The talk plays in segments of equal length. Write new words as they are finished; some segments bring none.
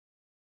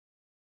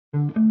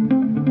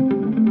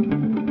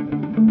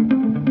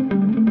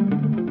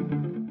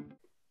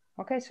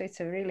Okay, so it's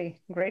a really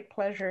great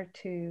pleasure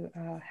to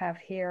have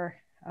here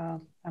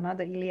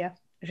another Ilija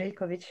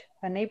Zeljkovic,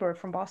 a neighbor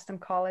from Boston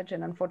College,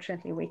 and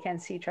unfortunately we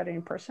can't see each other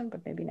in person,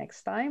 but maybe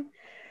next time.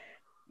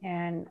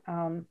 And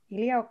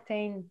Ilija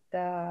obtained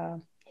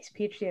his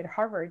PhD at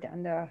Harvard,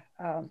 and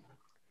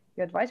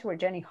your advisor was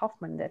Jenny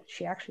Hoffman, that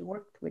she actually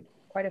worked with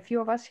quite a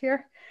few of us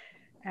here.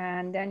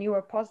 And then you were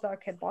a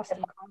postdoc at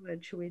Boston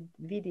College with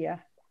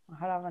Vidya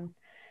Maharavan,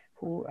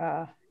 who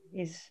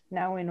is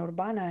now in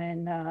Urbana,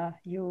 and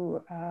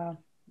you,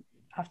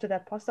 after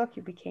that postdoc,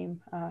 you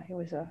became,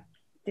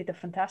 did a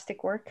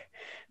fantastic work,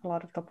 a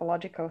lot of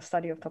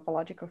study of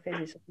topological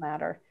phases of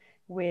matter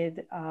with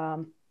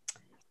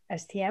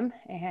STM,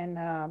 and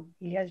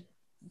Ilija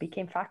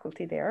became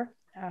faculty there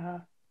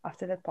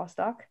after that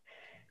postdoc,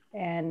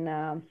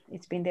 and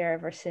it's been there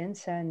ever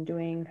since and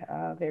doing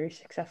a very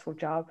successful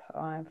job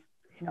of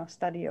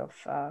study of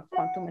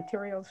quantum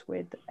materials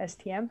with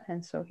STM,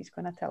 and so he's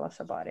going to tell us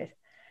about it.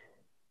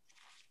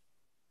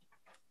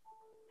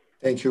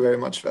 Thank you very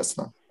much,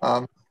 Vesna.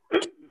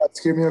 Let's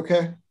hear me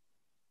okay?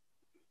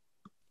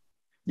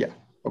 Yeah,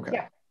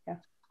 okay. Yeah.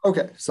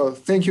 Okay, so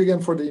thank you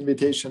again for the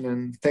invitation,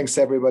 and thanks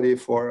everybody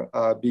for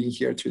being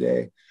here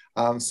today.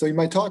 So in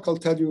my talk, I'll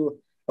tell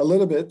you a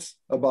little bit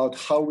about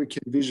how we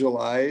can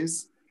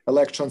visualize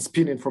electron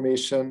spin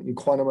information in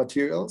quantum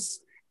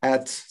materials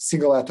at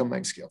single atom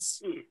length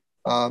scales.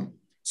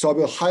 So I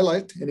will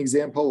highlight an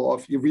example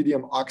of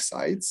iridium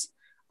oxides,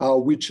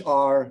 which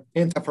are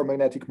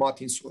antiferromagnetic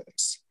Mott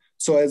insulators.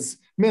 So as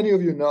many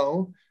of you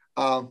know,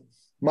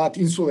 Mott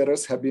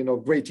insulators have been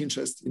of great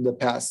interest in the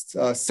past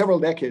several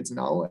decades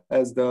now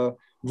as the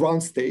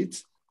ground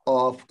state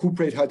of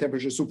cuprate high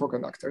temperature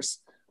superconductors.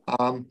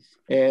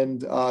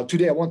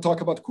 Today I won't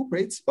talk about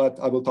cuprates, but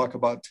I will talk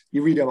about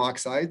iridium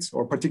oxides,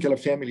 or a particular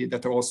family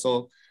that are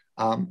also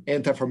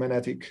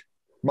antiferromagnetic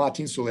Mott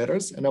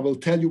insulators. And I will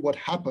tell you what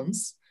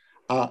happens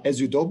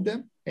as you dope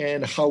them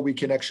and how we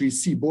can actually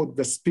see both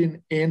the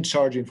spin and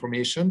charge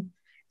information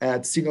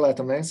at single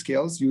atom length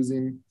scales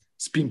using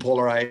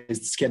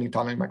spin-polarized scanning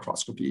tunneling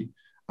microscopy,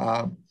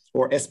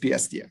 or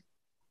SP-STM.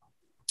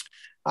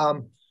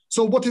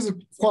 So what is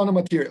quantum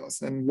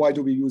materials, and why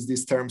do we use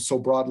this term so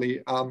broadly?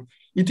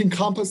 It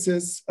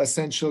encompasses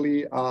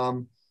essentially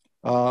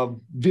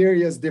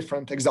various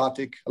different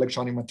exotic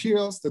electronic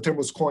materials. The term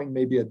was coined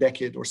maybe a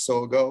decade or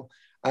so ago,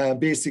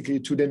 basically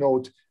to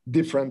denote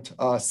different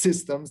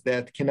systems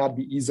that cannot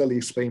be easily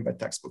explained by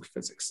textbook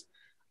physics.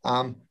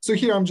 So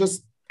here I'm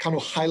just kind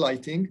of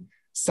highlighting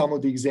some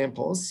of the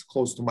examples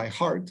close to my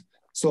heart.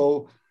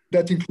 So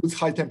that includes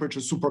high temperature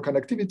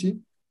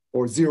superconductivity,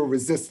 or zero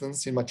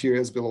resistance in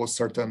materials below a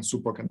certain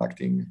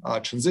superconducting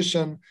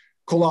transition,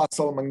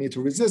 colossal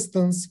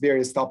magnetoresistance,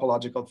 various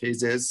topological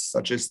phases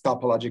such as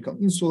topological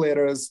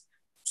insulators,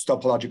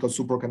 topological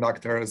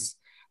superconductors,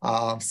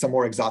 some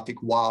more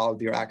exotic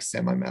wild Dirac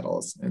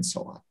semi-metals, and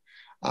so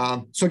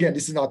on. So again,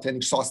 this is not an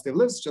exhaustive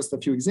list, just a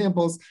few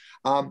examples.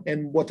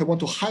 And what I want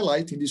to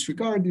highlight in this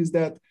regard is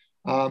that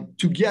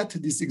to get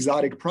these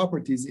exotic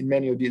properties in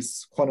many of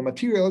these quantum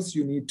materials,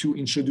 you need to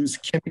introduce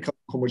chemical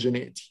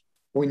homogeneity.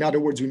 Or in other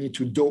words, you need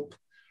to dope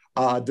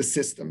the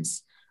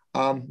systems.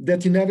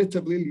 That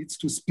inevitably leads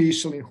to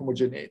spatial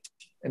inhomogeneity,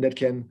 and that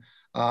can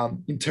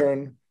in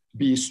turn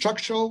be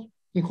structural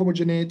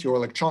inhomogeneity or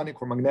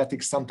electronic or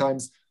magnetic,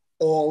 sometimes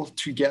all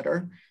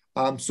together.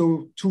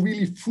 So to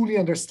really fully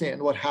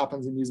understand what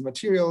happens in these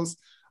materials,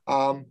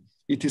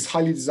 it is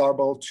highly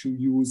desirable to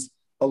use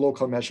a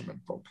local measurement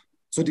probe.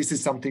 So this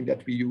is something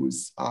that we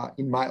use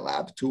in my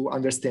lab to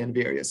understand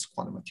various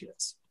quantum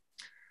materials.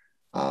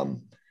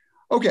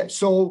 Okay,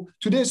 so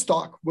today's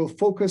talk will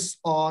focus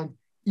on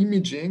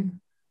imaging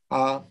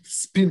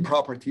spin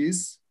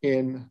properties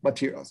in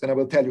materials. And I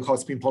will tell you how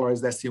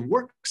spin-polarized STM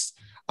works.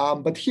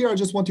 But here I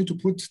just wanted to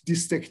put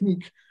this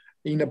technique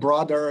in a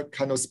broader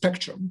kind of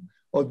spectrum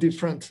of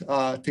different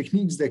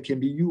techniques that can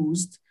be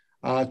used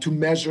to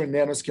measure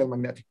nanoscale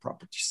magnetic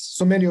properties.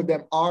 So many of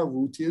them are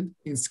rooted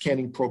in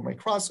scanning probe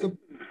microscopy,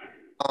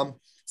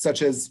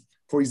 such as,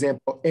 for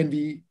example,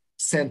 NV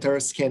center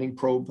scanning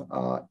probe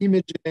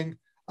imaging,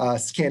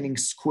 scanning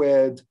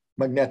squid,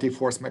 magnetic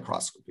force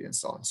microscopy, and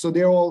so on. So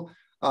they're all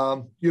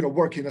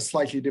work in a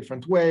slightly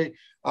different way.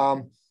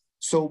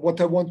 So what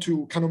I want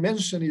to kind of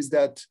mention is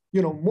that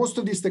most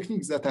of these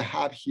techniques that I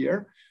have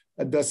here,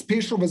 the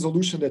spatial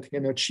resolution that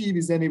can achieve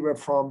is anywhere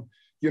from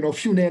a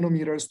few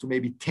nanometers to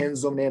maybe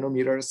tens of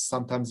nanometers,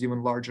 sometimes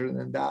even larger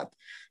than that.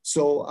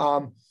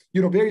 So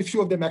very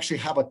few of them actually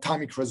have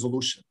atomic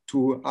resolution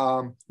to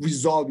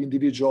resolve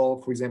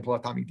individual, for example,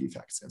 atomic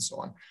defects and so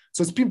on.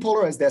 So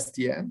spin-polarized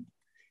STM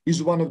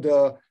is one of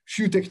the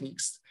few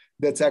techniques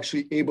that's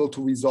actually able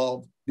to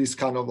resolve this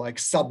kind of like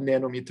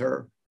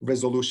sub-nanometer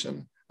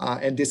resolution.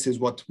 And this is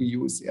what we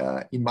use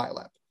in my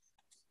lab.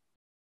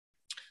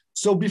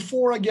 So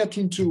before I get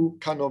into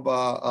kind of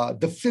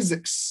the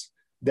physics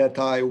that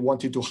I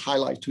wanted to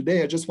highlight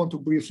today, I just want to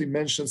briefly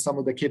mention some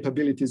of the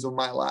capabilities of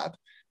my lab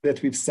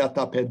that we've set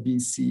up at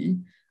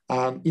BC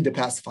in the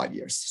past 5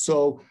 years.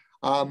 So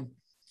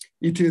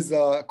it is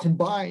a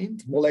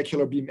combined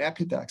molecular beam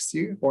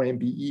epitaxy, or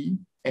MBE,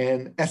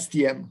 and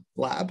STM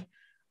lab.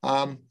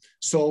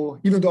 So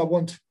even though I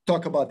won't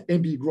talk about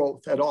MB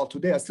growth at all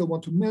today, I still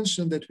want to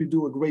mention that we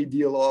do a great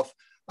deal of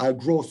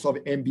growth of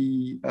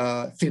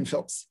MB thin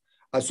films.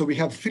 So we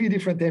have 3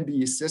 different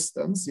MBE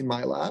systems in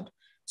my lab.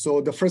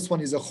 So the first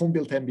one is a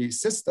home-built MBE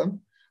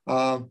system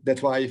that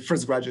my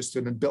first graduate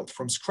student built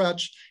from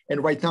scratch.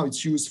 And right now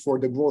it's used for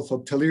the growth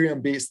of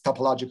tellurium-based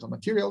topological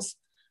materials.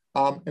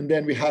 And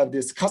then we have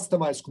this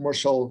customized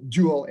commercial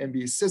dual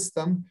MBE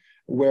system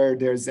where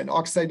there's an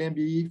oxide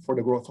MBE for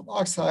the growth of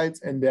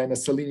oxides, and then a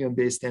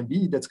selenium-based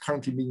MBE that's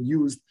currently being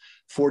used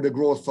for the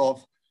growth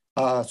of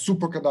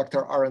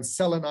superconductor iron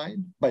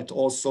selenide, but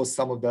also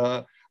some of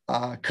the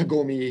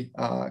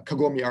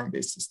Kagome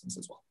iron-based systems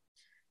as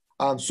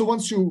well. So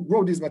once you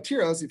grow these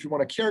materials, if you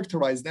want to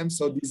characterize them,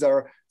 so these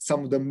are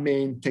some of the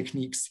main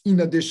techniques in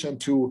addition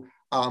to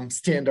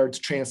standard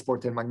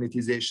transport and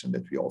magnetization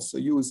that we also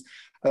use.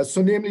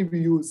 So namely,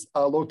 we use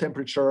low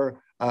temperature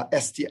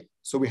STM.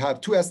 So we have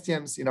 2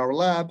 STMs in our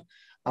lab.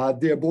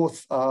 They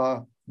both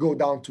go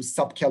down to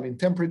sub-Kelvin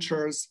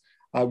temperatures.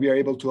 We are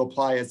able to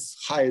apply as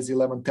high as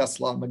 11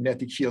 Tesla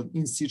magnetic field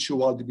in situ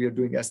while we are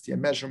doing STM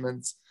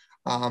measurements.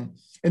 And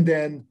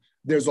then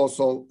there's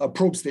also a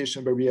probe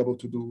station where we're able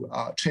to do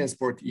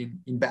transport in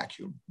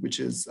vacuum, which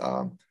is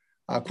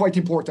quite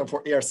important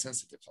for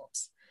air-sensitive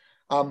films.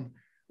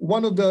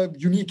 One of the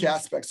unique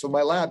aspects of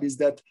my lab is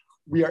that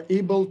we are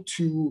able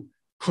to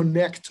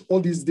connect all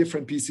these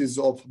different pieces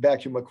of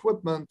vacuum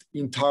equipment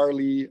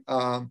entirely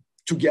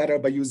together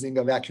by using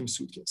a vacuum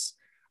suitcase.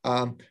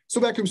 So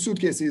vacuum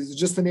suitcase is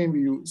just a name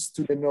we use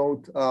to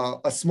denote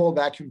a small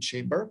vacuum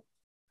chamber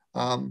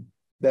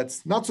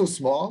that's not so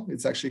small.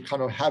 It's actually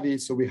kind of heavy,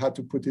 so we had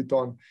to put it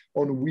on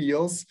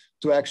wheels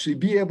to actually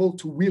be able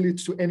to wheel it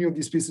to any of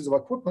these pieces of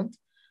equipment.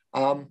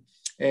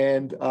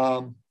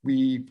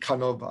 We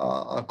kind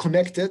of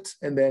connect it,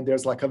 and then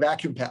there's like a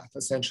vacuum path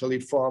essentially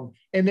from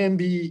an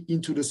MB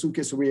into the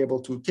suitcase. So we're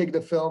able to take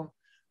the film,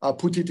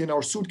 put it in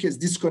our suitcase,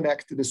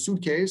 disconnect the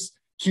suitcase,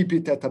 keep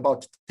it at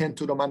about 10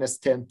 to the minus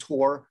 10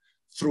 torr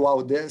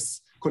throughout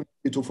this, connect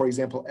it to, for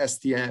example,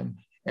 STM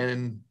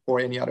or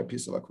any other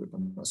piece of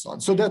equipment and so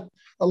on. So that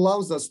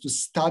allows us to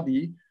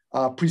study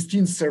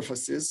pristine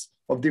surfaces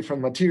of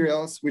different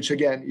materials, which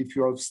again, if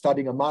you're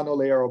studying a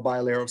monolayer or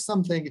bilayer of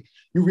something,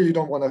 you really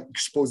don't want to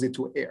expose it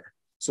to air.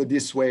 So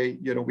this way,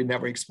 we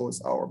never expose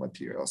our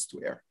materials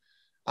to air.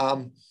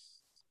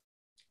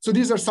 So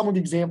these are some of the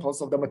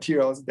examples of the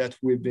materials that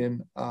we've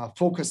been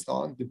focused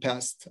on the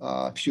past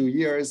few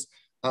years.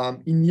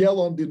 In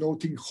yellow, I'm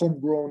denoting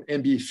homegrown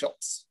MBE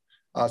films.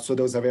 So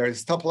those are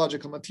various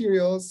topological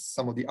materials,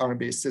 some of the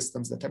iron-based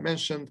systems that I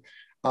mentioned.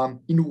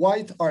 In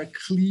white are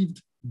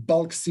cleaved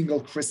bulk single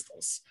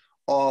crystals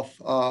of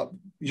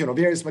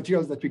various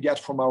materials that we get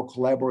from our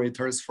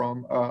collaborators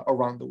from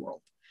around the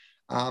world.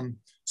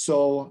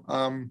 So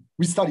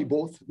we study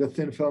both the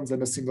thin films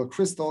and the single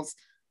crystals.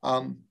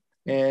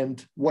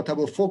 And what I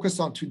will focus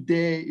on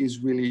today is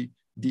really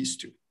these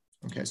 2.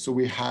 Okay, so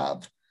we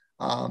have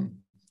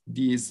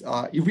these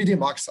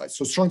iridium oxides,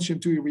 so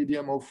strontium-2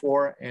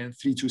 iridium-04 and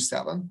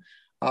 327,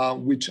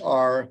 which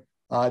are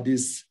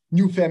this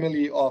new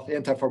family of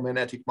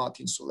antiferromagnetic Mott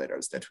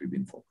insulators that we've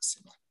been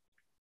focusing on.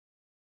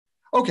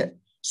 Okay,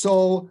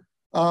 so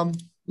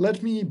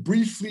let me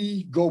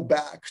briefly go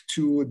back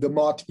to the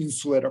Mott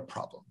insulator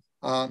problem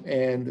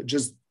and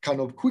just kind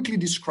of quickly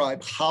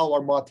describe how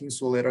are Mott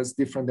insulators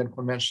different than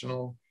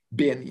conventional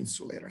band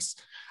insulators.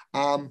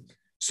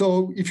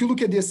 So if you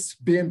look at this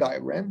band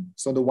diagram,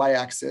 so the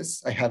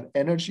y-axis, I have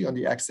energy, on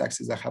the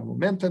x-axis, I have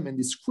momentum, and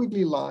this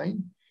squiggly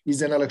line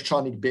is an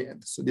electronic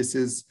band. So this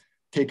is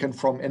taken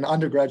from an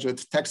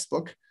undergraduate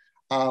textbook.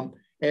 And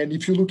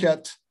if you look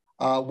at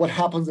what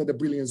happens at the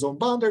Brillouin zone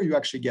boundary, you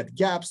actually get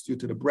gaps due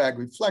to the Bragg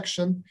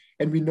reflection.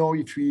 And we know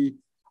if we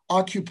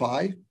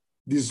occupy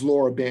this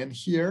lower band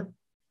here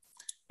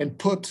and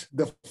put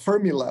the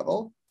Fermi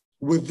level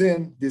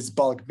within this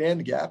bulk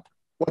band gap,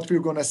 what we're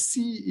going to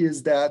see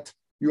is that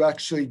you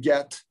actually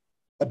get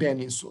a band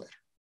insulator.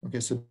 Okay,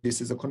 so this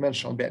is a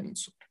conventional band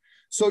insulator.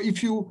 So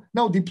if you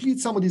now deplete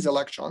some of these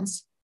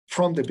electrons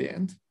from the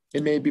band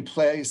and maybe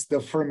place the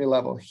Fermi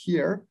level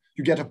here,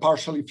 you get a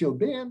partially filled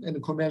band, and the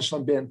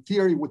conventional band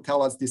theory would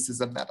tell us this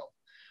is a metal.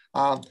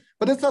 But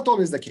that's not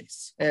always the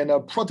case. And a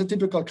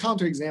prototypical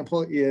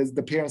counterexample is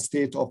the parent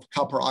state of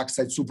copper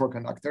oxide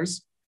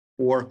superconductors,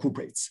 or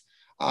cuprates.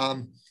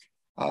 I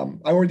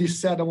already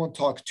said I won't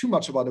talk too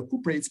much about the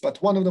cuprates,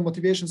 but one of the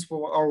motivations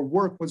for our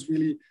work was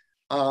really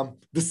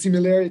the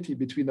similarity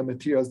between the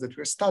materials that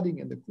we're studying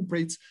and the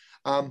cuprates.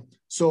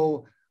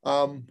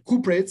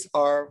 Cuprates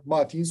are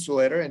Mott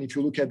insulator, and if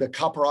you look at the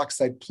copper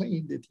oxide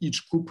plane that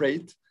each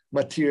cuprate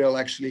material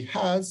actually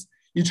has,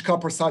 each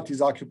copper site is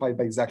occupied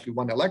by exactly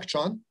 1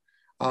 electron.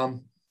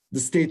 The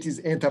state is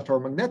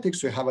antiferromagnetic,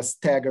 so you have a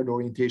staggered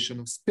orientation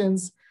of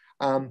spins.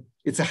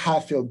 It's a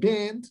half-filled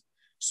band,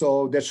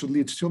 so that should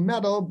lead to a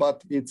metal,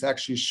 but it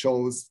actually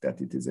shows that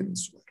it is an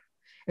insulator.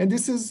 And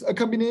this is a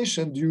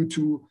combination due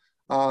to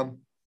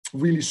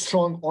really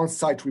strong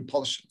on-site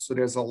repulsion. So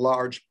there's a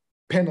large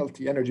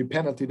penalty, energy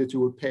penalty that you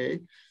will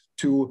pay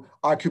to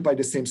occupy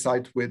the same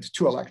site with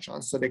 2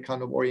 electrons. So they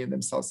kind of orient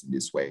themselves in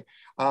this way.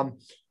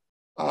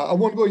 I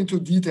won't go into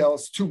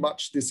details too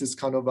much. This is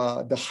kind of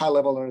the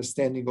high-level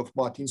understanding of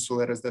Mott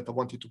insulators that I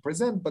wanted to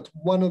present. But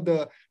one of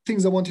the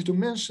things I wanted to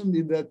mention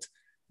is that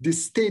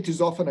this state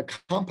is often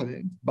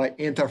accompanied by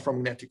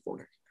antiferromagnetic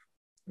ordering.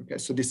 Okay,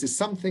 so this is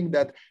something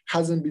that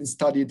hasn't been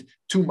studied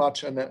too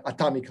much on the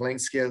atomic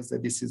length scales,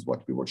 that this is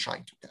what we were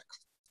trying to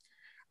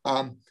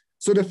tackle.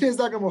 So the phase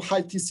diagram of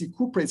high TC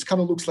cuprates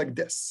kind of looks like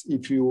this.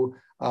 If you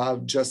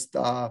just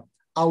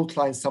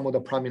outline some of the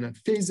prominent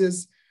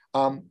phases,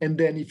 and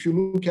then if you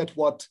look at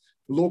what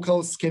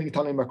local scanning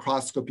tunneling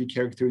microscopy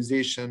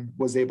characterization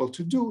was able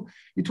to do,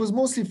 it was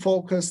mostly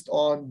focused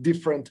on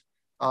different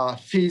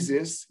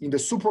phases in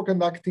the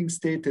superconducting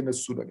state and the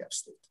pseudogap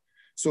state.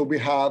 So we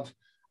have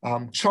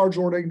charge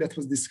ordering that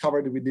was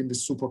discovered within the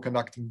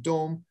superconducting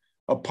dome,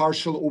 a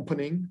partial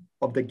opening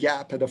of the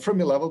gap at the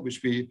Fermi level,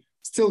 which we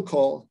still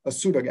call a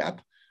pseudogap,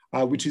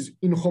 which is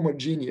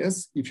inhomogeneous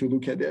if you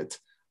look at it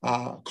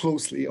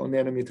closely on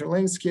nanometer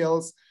length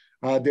scales.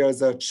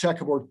 There's a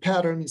checkerboard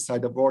pattern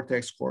inside the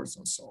vortex cores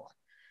and so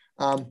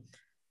on.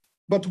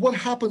 But what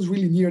happens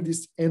really near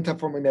this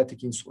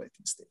antiferromagnetic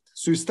insulating state?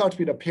 So you start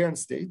with a parent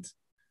state,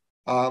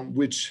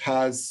 which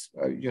has,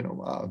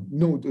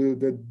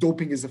 the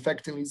doping is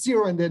effectively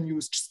 0, and then you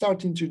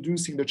start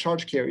introducing the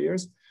charge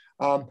carriers.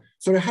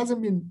 So there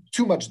hasn't been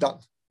too much done.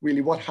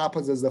 Really, what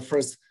happens is the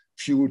first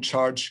few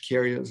charge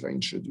carriers are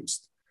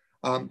introduced.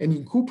 And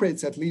in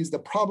cuprates, at least, the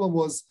problem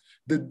was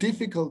the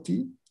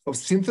difficulty of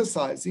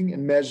synthesizing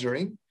and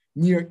measuring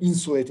near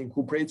insulating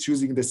cuprates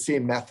using the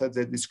same methods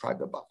that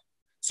described above.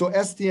 So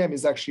STM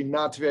is actually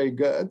not very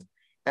good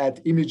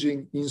at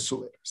imaging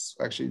insulators.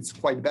 Actually, it's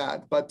quite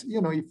bad. But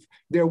if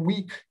they're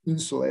weak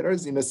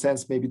insulators, in a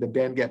sense, maybe the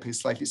band gap is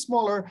slightly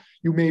smaller,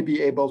 you may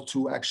be able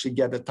to actually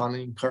get the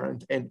tunneling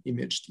current and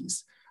image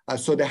these.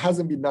 So there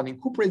hasn't been done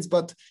in cuprates,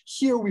 but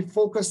here we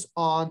focus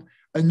on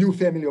a new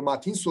family of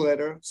Mott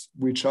insulators,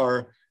 which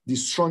are the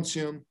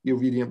strontium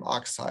iridium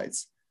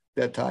oxides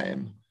that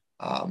I'm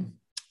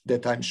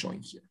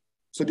showing here.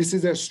 So this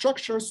is their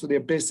structure. So they're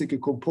basically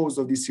composed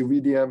of this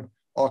iridium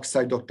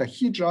oxide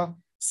octahedra,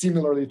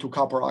 similarly to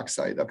copper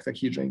oxide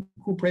octahedra in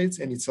cuprates,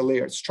 and it's a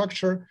layered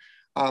structure.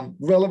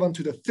 Relevant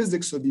to the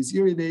physics of these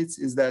iridates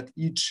is that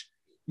each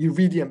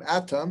iridium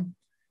atom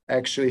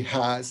actually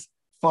has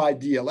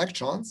 5d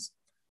electrons.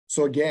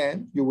 So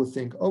again, you would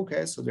think,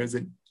 okay, so there's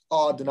an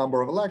odd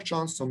number of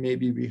electrons, so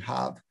maybe we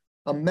have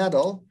a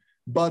metal,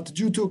 but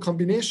due to a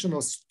combination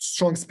of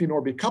strong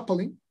spin-orbit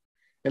coupling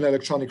and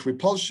electronic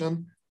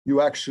repulsion,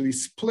 you actually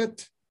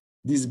split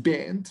this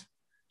band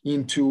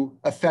into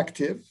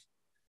effective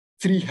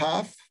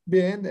 3/2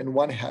 band and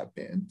 1/2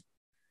 band.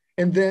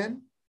 And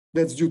then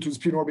that's due to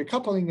spin-orbit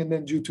coupling, and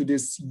then due to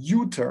this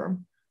U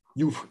term,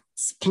 you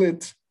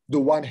split the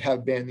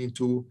 1/2 band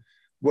into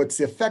what's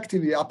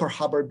effectively upper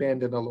Hubbard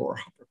band and a lower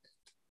Hubbard band.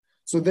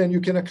 So then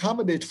you can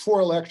accommodate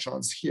 4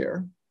 electrons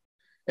here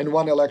and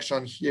 1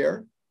 electron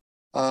here,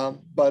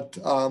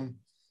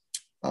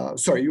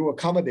 you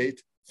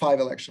accommodate 5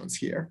 electrons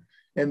here,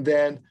 and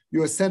then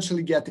you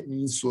essentially get an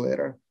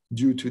insulator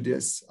due to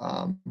this,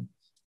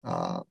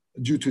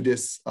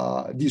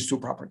 these 2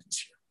 properties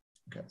here.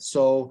 Okay,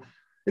 so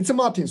it's a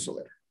Mott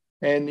insulator,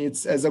 and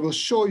it's, as I will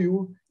show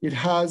you, it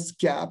has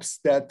gaps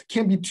that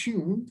can be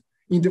tuned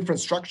in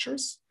different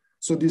structures.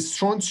 So this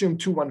strontium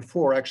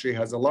 214 actually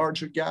has a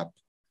larger gap.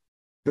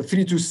 The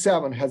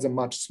 327 has a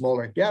much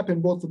smaller gap,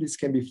 and both of these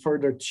can be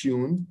further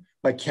tuned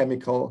by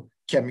chemical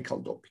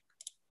doping.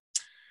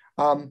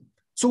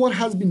 So what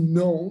has been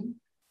known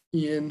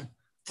in,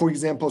 for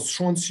example,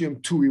 strontium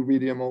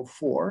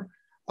 2-iridium-04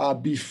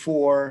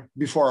 before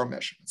our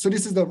measurement? So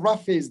this is the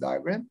rough phase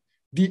diagram.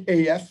 The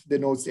AF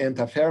denotes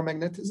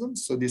antiferromagnetism.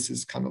 So this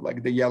is kind of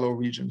like the yellow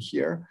region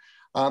here.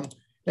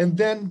 And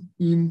then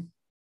in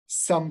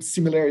some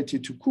similarity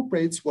to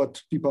cuprates,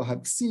 what people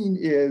have seen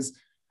is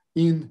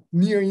in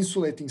near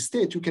insulating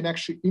state, you can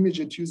actually image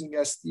it using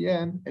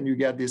STM, and you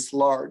get this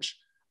large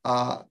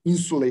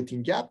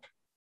insulating gap.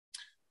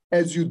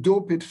 As you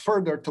dope it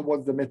further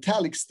towards the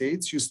metallic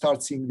states, you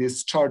start seeing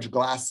this charge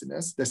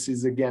glassiness. This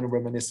is again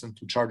reminiscent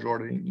to charge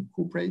ordering in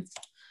cuprates.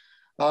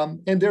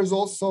 And there's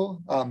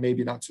also,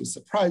 maybe not so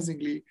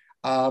surprisingly,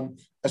 a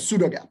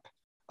pseudogap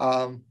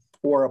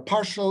or a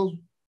partial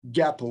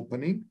gap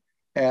opening,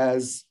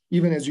 as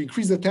even as you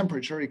increase the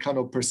temperature, it kind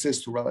of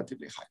persists to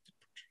relatively high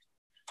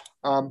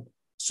temperature.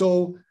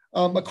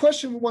 A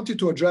question we wanted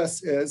to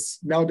address is,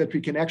 now that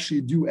we can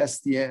actually do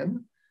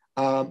STM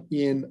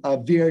in a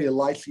very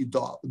lightly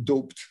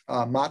doped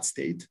Mott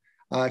state,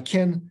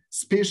 can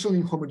spatial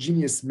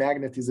inhomogeneous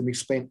magnetism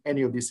explain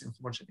any of this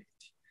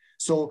inhomogeneity?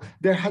 So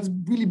there has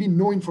really been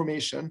no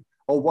information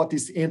on what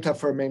this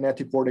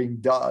antiferromagnetic ordering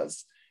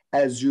does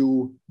as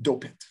you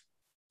dope it.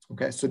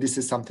 Okay, so this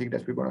is something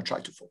that we're going to try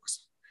to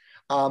focus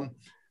on.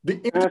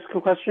 Can I ask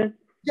a question?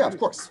 Yeah, of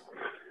course.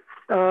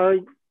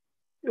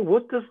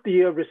 What does the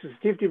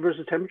resistivity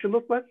versus temperature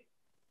look like?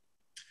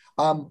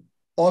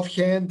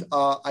 Offhand,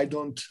 I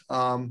don't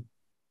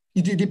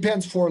It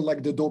depends for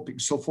like the doping.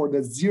 So for the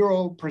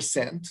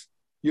 0%,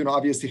 you know,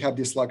 obviously have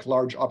this like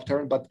large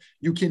upturn, but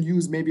you can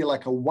use maybe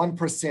like a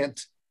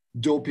 1%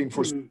 doping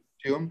for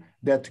strontium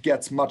that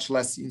gets much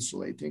less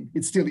insulating.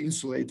 It's still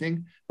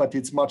insulating, but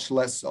it's much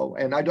less so.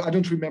 And I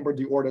don't remember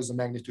the orders of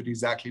magnitude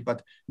exactly,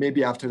 but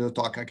maybe after the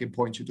talk, I can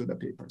point you to the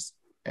papers.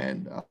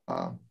 And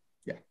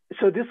yeah.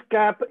 So this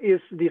gap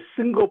is the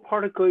single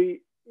particle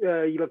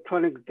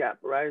electronic gap,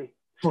 right?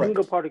 Correct.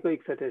 Single particle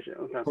excitation.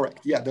 Okay. Correct.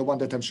 Yeah, the one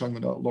that I'm showing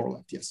on the lower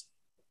left. Yes.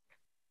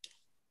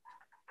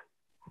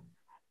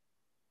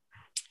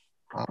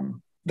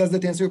 Does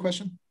that answer your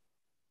question?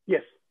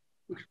 Yes.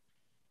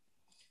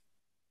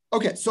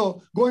 Okay,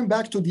 so going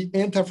back to the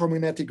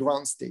antiferromagnetic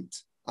ground state.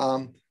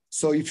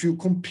 So if you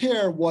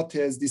compare what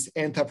is this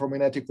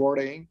antiferromagnetic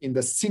ordering in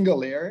the single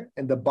layer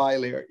and the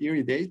bilayer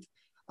iridate,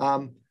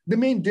 the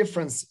main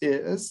difference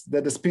is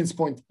that the spins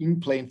point in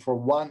plane for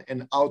one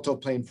and out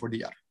of plane for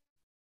the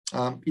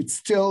other. It's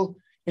still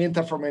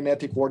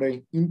antiferromagnetic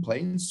ordering in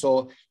plane.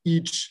 So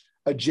each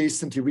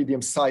adjacent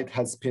iridium site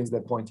has spins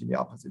that point in the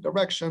opposite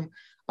direction.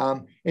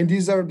 And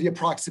these are the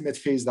approximate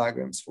phase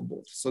diagrams for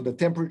both. So the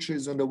temperature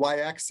is on the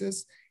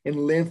y-axis and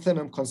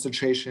lanthanum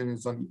concentration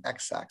is on the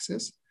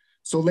x-axis.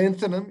 So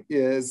lanthanum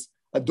is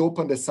a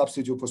dopant that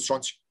substitutes for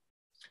strontium.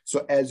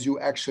 So as you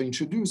actually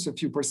introduce a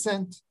few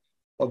percent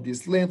of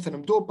these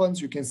lanthanum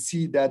dopants, you can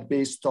see that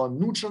based on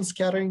neutron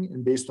scattering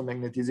and based on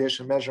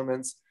magnetization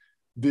measurements,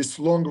 this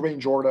long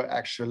range order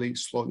actually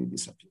slowly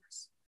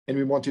disappears. And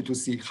we wanted to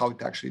see how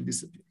it actually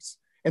disappears.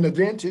 An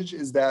advantage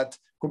is that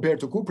compared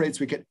to cuprates,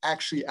 we can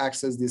actually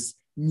access this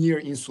near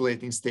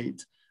insulating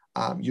state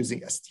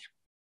using STM.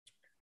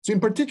 So in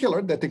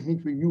particular, the technique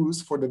we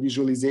use for the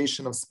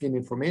visualization of spin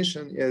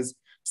information is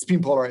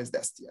spin-polarized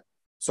STM.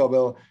 So I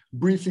will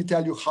briefly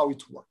tell you how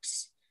it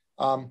works.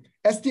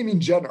 STM in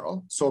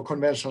general, so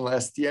conventional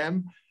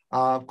STM,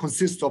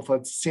 consists of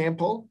a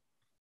sample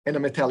and a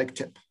metallic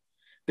tip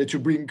that you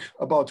bring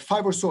about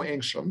 5 or so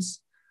angstroms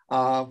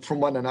from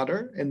one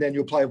another, and then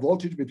you apply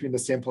voltage between the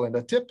sample and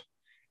the tip.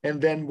 And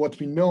then what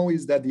we know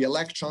is that the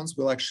electrons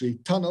will actually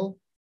tunnel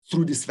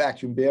through this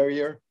vacuum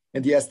barrier,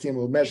 and the STM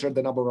will measure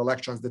the number of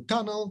electrons that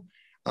tunnel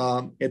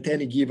at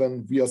any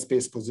given real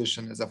space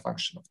position as a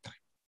function of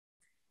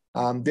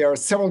time. There are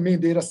several main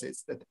data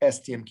sets that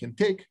STM can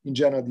take. In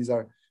general, these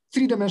are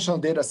three-dimensional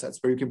data sets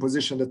where you can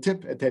position the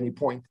tip at any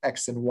point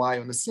X and Y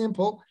on the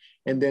sample,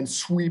 and then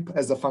sweep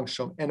as a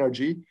function of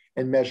energy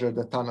and measure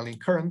the tunneling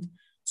current.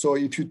 So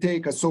if you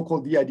take a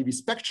so-called DIDV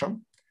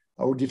spectrum,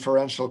 or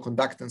differential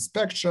conductance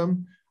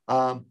spectrum,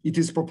 it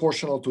is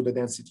proportional to the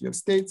density of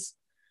states.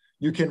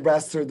 You can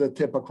raster the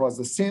tip across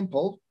the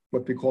sample,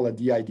 what we call a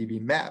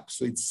DIDV map.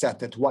 So it's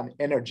set at one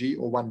energy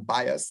or one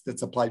bias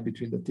that's applied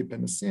between the tip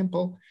and the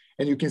sample.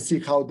 And you can see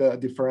how the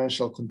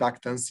differential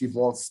conductance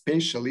evolves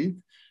spatially.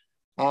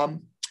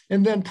 And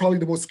then probably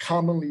the most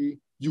commonly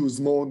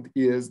used mode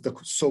is the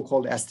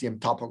so-called STM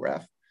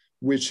topograph,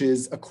 which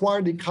is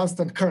acquired in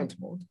constant current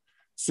mode.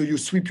 So you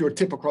sweep your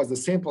tip across the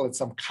sample at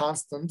some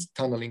constant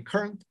tunneling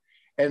current,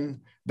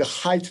 and the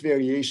height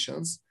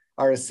variations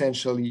are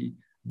essentially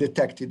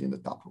detected in the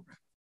topograph.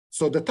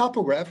 So the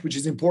topograph, which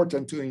is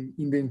important in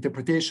the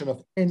interpretation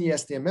of any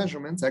STM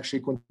measurements,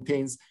 actually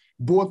contains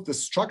both the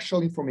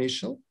structural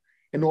information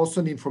and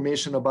also the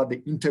information about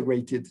the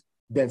integrated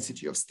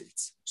density of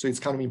states. So it's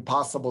kind of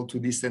impossible to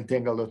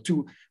disentangle the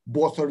two.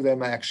 Both of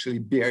them are actually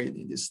buried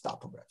in this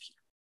topograph here.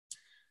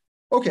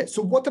 Okay,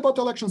 so what about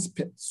electron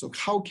spin? So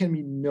how can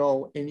we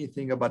know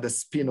anything about the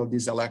spin of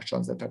these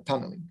electrons that are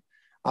tunneling?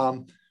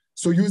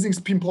 So using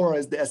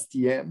spin-polarized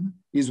STM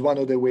is one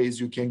of the ways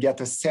you can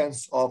get a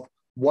sense of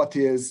what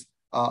is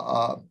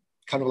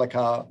kind of like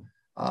a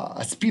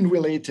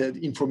spin-related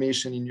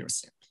information in your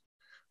sample.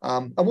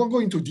 I won't go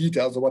into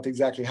details of what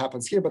exactly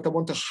happens here, but I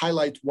want to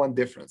highlight one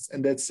difference,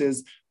 and that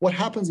says what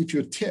happens if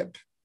your tip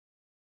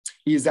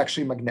is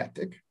actually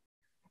magnetic,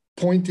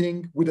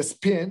 pointing with a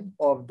spin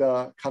of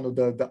the kind of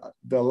the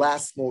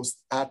lastmost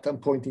atom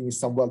pointing in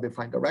some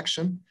well-defined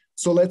direction.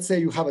 So let's say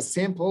you have a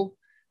sample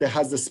that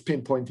has the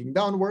spin pointing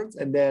downwards,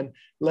 and then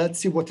let's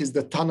see what is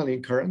the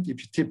tunneling current if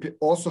your tip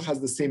also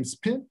has the same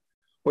spin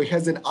or it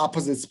has an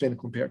opposite spin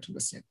compared to the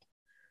sample.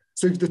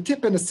 So if the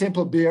tip and the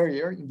sample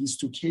barrier in these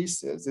two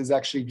cases is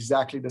actually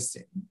exactly the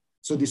same,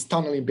 so this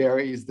tunneling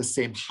barrier is the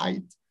same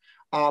height,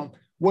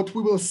 what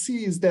we will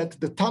see is that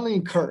the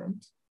tunneling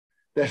current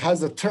that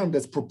has a term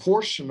that's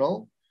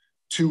proportional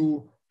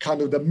to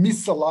kind of the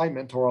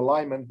misalignment or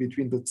alignment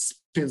between the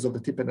spins of the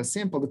tip and the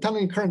sample, the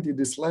tunneling current in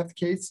this left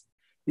case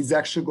is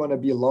actually going to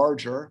be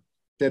larger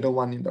than the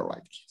one in the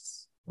right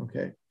case,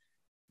 okay?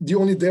 The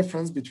only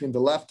difference between the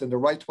left and the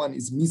right one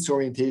is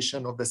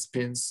misorientation of the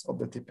spins of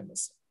the tip and the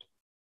sample.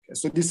 Okay,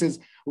 so this is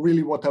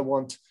really what I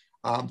want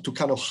to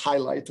kind of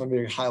highlight on a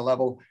very high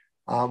level.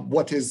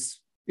 What is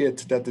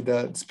it that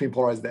the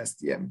spin-polarized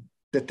STM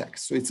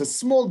detects? So it's a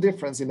small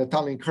difference in the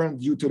tunneling current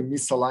due to the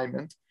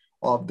misalignment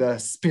of the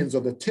spins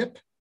of the tip,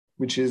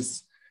 which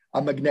is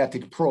a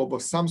magnetic probe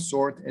of some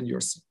sort, and your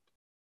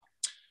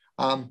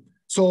sample.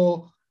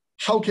 So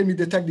how can we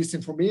detect this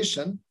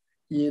information?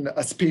 in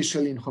a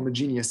spatially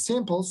inhomogeneous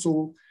sample.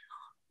 So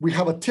we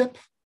have a tip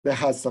that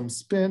has some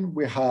spin.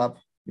 We have,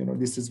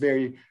 this is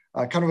very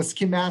kind of a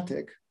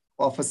schematic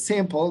of a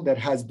sample that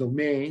has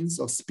domains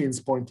of spins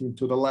pointing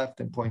to the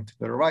left and pointing to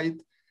the right.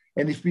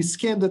 And if we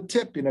scan the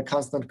tip in a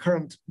constant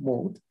current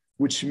mode,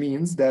 which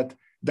means that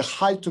the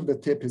height of the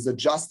tip is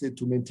adjusted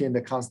to maintain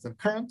the constant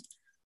current,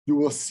 you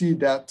will see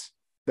that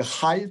the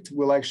height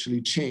will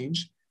actually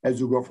change as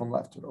you go from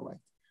left to the right.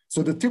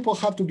 So the tip will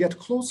have to get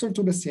closer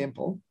to the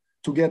sample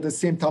to get the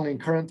same tunneling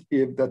current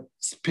if the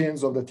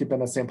spins of the tip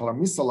and the sample are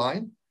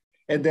misaligned.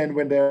 And then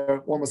when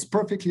they're almost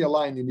perfectly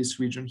aligned in this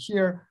region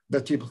here, the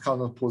tip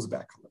kind of pulls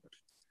back a little bit.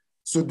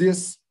 So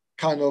this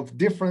kind of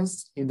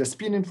difference in the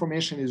spin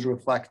information is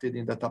reflected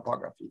in the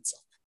topography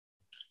itself.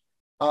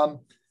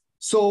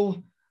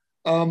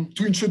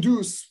 To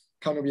introduce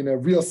kind of in a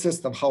real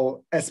system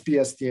how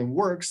SP-STM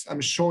works,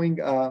 I'm showing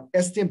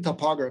STM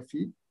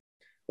topography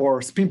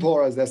or spin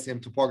polarized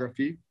STM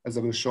topography, as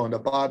I will show on the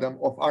bottom,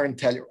 of iron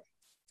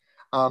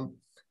telluride.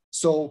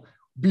 So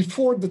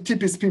before the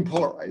tip is spin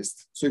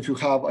polarized, so if you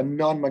have a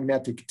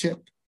non-magnetic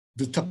tip,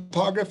 the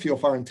topography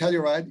of iron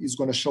telluride is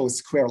going to show a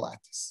square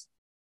lattice,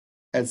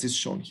 as is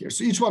shown here.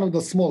 So each one of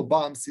the small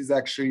bumps is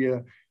actually,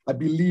 I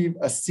believe,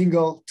 a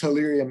single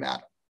tellurium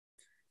atom.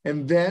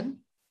 And then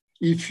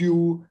if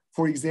you,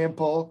 for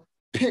example,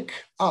 pick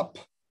up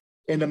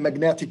in a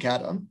magnetic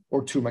atom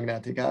or two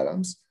magnetic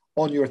atoms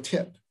on your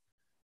tip,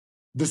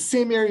 the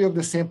same area of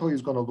the sample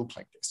is going to look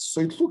like this.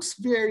 So it looks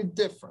very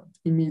different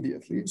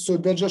immediately. So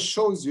that just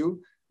shows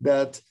you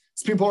that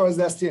spin polarized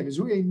STM is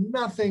really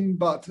nothing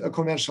but a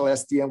conventional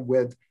STM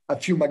with a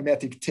few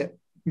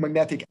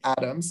magnetic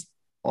atoms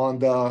on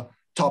the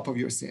top of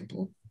your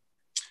sample.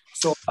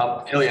 So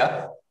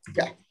Ilija,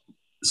 yeah.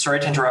 Sorry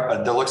to interrupt,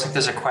 but there looks like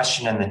there's a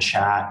question in the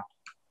chat.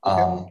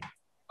 Okay.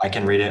 I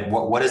can read it.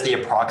 What is the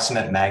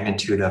approximate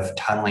magnitude of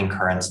tunneling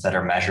currents that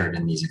are measured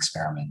in these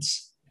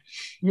experiments?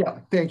 Yeah,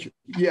 thank you.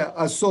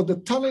 Yeah, so the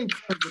tunneling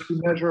current that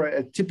we measure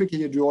are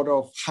typically the order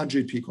of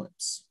 100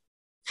 picoamps,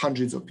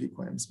 hundreds of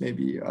picoamps,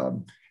 maybe.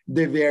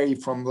 They vary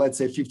from, let's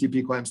say, 50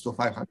 picoamps to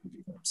 500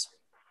 picoamps.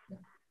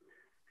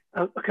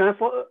 Yeah. Can I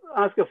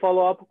ask a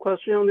follow-up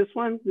question on this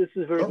one? This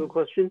is a very good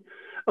question.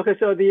 Okay,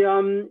 so the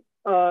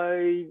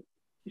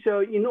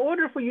so in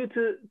order for you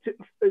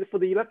for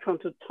the electron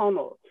to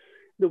tunnel,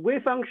 the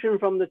wave function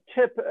from the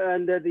tip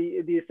and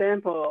the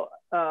sample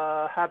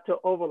have to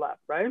overlap,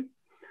 right?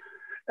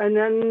 And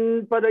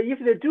then, but if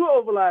they do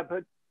overlap,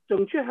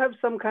 don't you have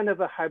some kind of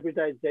a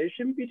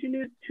hybridization between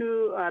the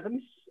two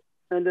atoms?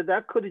 And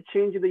that could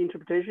change the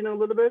interpretation a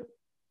little bit?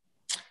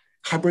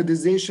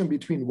 Hybridization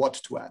between what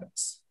two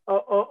atoms?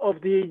 Of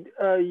the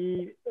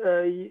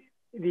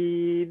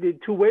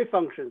two wave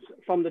functions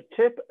from the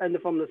tip and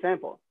from the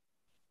sample.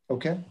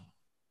 Okay.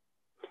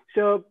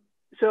 So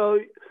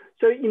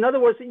in other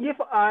words, if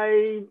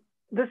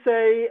let's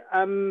say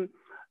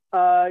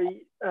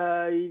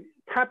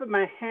tap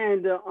my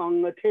hand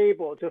on a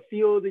table to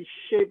feel the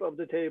shape of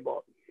the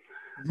table.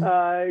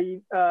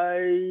 Let's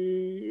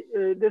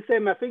say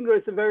my finger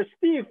is very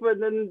stiff, but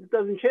then it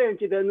doesn't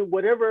change. Then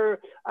whatever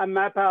I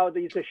map out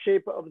is the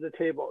shape of the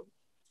table.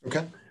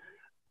 Okay.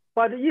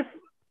 But if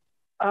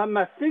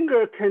my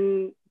finger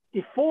can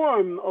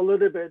deform a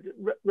little bit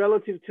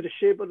relative to the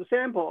shape of the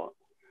sample,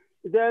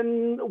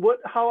 then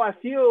how I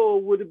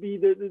feel would be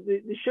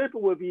the shape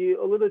would be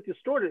a little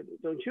distorted,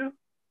 don't you?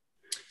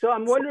 So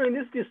I'm wondering,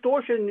 this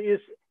distortion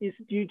is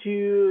due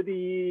to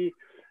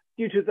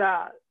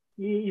that.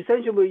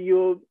 Essentially,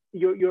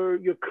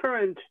 your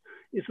current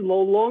is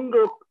no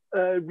longer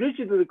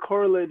rigidly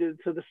correlated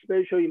to the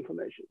spatial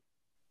information.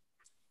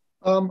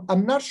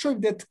 I'm not sure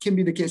if that can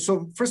be the case.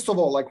 So first of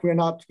all, like, we're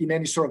not in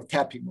any sort of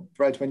tapping mode,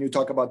 right? When you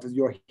talk about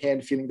your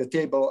hand feeling the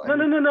table. No.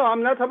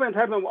 I'm not talking about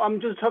tapping. I'm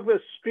just talking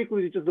about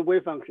strictly just the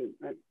wave function.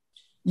 Right?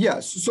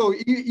 Yes. So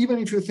even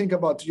if you think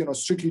about,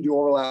 strictly the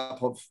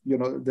overlap of,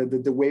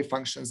 the wave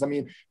functions, I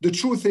mean, the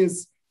truth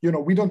is,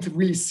 we don't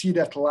really see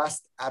that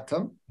last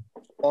atom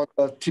on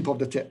the tip of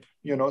the tip,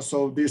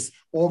 so this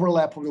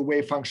overlap of the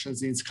wave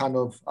functions is kind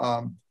of,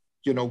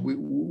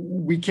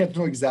 we can't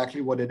know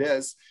exactly what it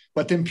is,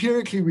 but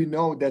empirically we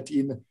know that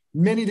in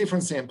many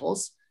different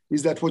samples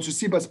is that what you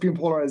see by spin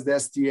polarized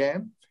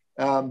STM,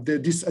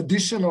 this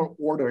additional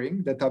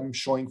ordering that I'm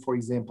showing, for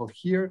example,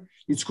 here,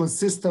 it's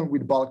consistent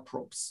with bulk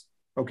probes.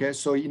 Okay,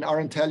 so in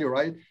iron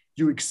telluride,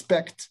 you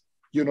expect,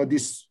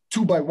 this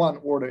 2x1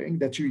 ordering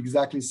that you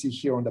exactly see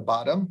here on the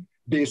bottom,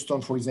 based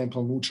on, for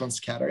example, neutron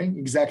scattering,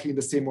 exactly in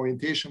the same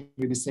orientation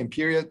with the same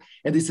period.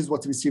 And this is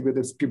what we see with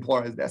the spin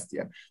polarized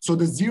STM. So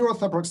the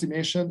zeroth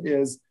approximation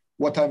is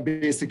what I'm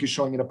basically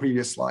showing in a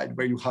previous slide,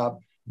 where you have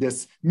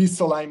this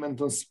misalignment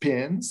of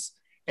spins,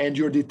 and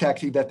you're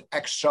detecting that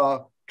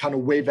extra kind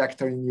of wave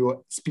vector in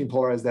your spin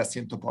polarized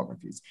STM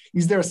topographies.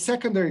 Is there a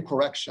secondary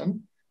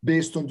correction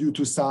based on due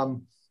to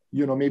some,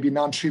 maybe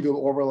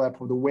non-trivial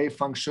overlap of the wave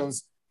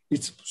functions?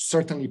 It's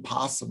certainly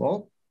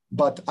possible,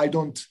 but I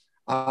don't,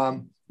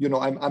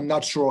 I'm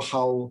not sure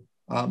how,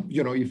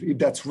 if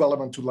that's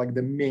relevant to like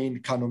the main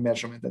kind of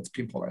measurement that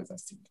spin polarized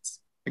STM is.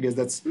 I guess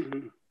that's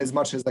as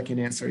much as I can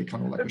answer it,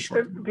 kind of like a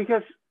short.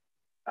 Because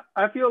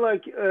I feel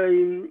like,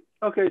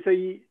 okay, so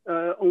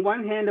on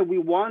one hand, we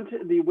want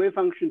the wave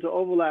function to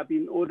overlap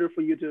in order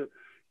for you to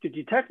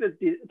detect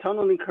the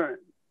tunneling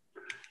current.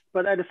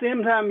 But at the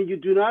same time, you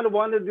do not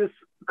want this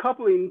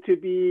coupling to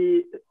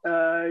be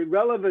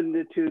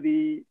relevant to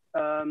the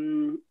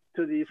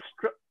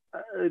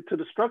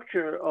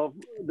structure of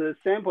the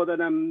sample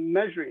that I'm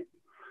measuring.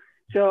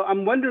 So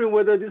I'm wondering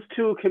whether these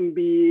two can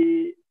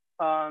be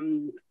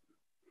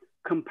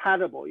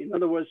compatible. In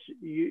other words,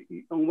 you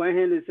on one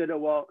hand, you said,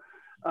 well,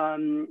 I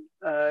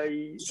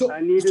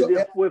needed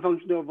the wave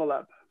function to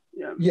overlap.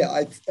 Yeah,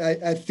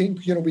 I think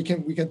we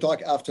can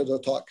talk after the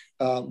talk.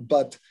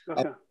 But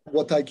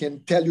what I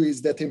can tell you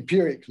is that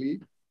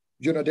empirically,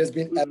 there's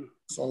been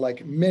evidence on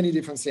like many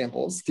different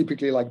samples,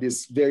 typically like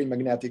these very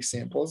magnetic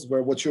samples,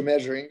 where what you're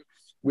measuring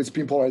with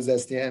spin-polarized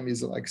STM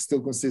is like still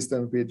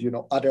consistent with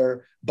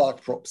other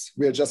bulk probes.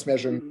 We are just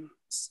measuring,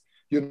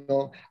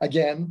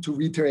 again, to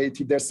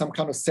reiterate, if there's some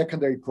kind of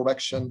secondary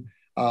correction,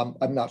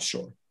 I'm not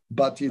sure.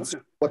 But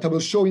what I will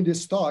show in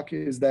this talk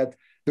is that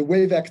the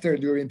wave vector,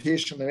 the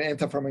orientation, and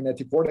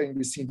antiferromagnetic ordering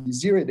we see in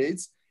these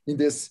iridates in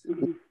this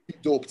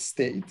doped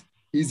state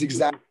is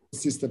exactly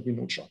consistent with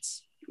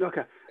neutrons.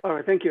 Okay. All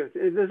right. Thank you.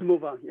 Let's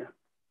move on. Yeah.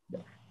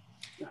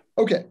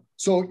 Okay.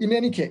 So in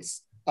any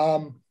case,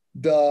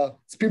 the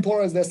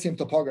spin-polarized STM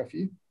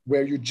topography,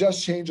 where you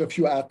just change a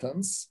few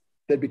atoms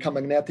that become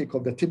magnetic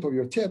of the tip of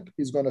your tip,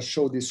 is going to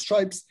show these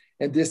stripes.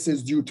 And this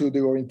is due to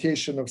the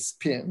orientation of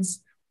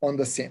spins on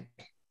the sample.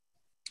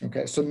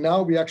 Okay. So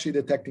now we're actually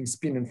detecting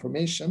spin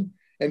information.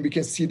 And we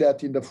can see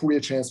that in the Fourier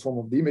transform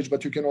of the image,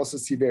 but you can also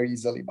see very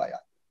easily by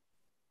eye.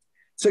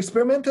 So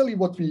experimentally,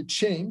 what we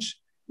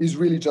change is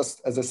really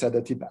just, as I said,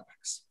 the tip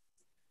apex.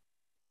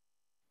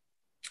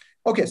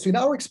 Okay, so in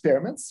our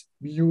experiments,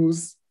 we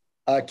use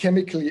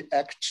chemically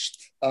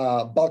etched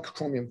bulk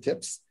chromium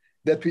tips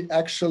that we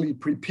actually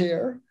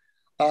prepare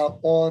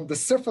on the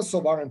surface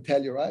of iron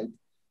telluride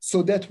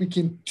so that we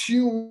can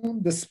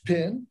tune the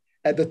spin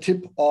at the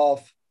tip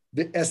of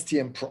the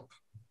STM probe.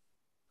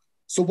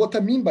 So what I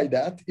mean by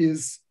that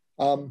is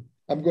I'm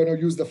going to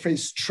use the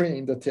phrase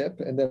train the tip,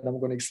 and then I'm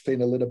going to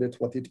explain a little bit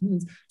what it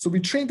means. So we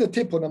train the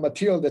tip on a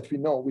material that we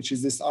know, which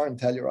is this iron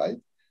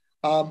telluride,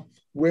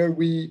 where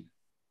we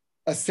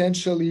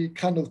essentially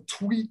kind of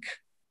tweak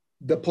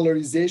the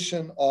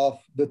polarization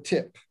of the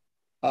tip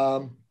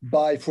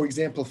by, for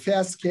example,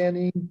 fast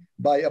scanning,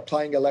 by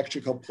applying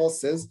electrical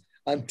pulses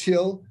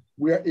until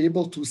we are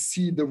able to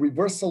see the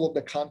reversal of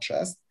the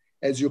contrast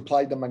as you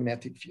apply the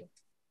magnetic field.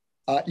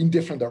 In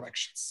different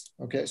directions,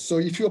 okay? So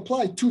if you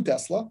apply 2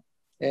 Tesla,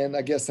 and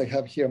I guess I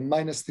have here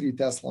 -3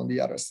 Tesla on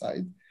the other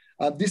side,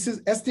 this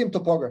is STM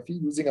topography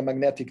using a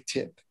magnetic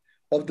tip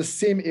of the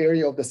same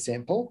area of the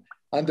sample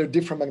under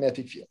different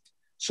magnetic field.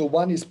 So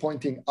one is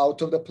pointing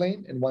out of the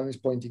plane and one is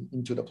pointing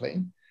into the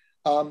plane.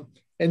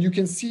 And you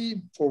can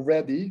see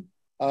already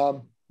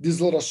these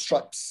little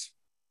stripes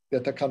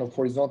that are kind of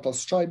horizontal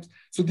stripes.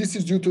 So this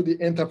is due to the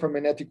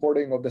antiferromagnetic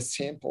ordering of the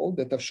sample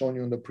that I've shown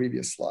you on the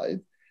previous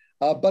slide.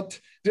 But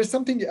there's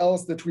something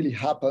else that really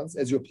happens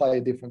as you apply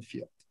a different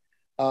field.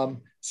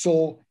 So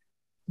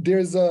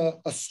there's a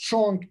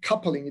strong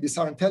coupling in this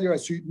iron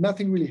telluride, so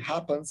nothing really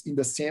happens in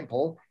the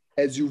sample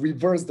as you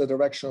reverse the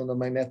direction of the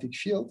magnetic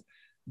field.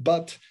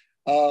 But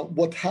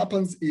what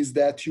happens is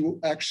that you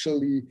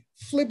actually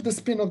flip the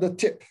spin of the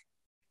tip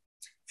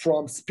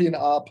from spin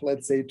up,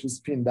 let's say, to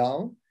spin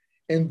down.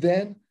 And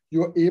then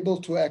you're able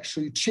to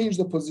actually change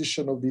the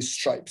position of these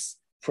stripes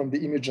from the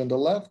image on the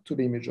left to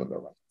the image on the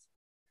right.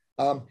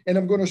 And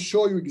I'm going to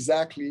show you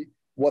exactly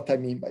what I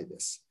mean by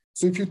this.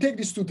 So if you take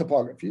these 2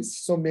 topographies,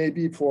 so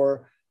maybe for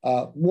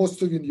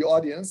most of you in the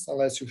audience,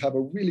 unless you have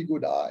a really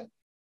good eye,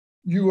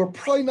 you are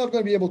probably not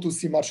going to be able to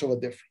see much of a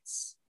difference.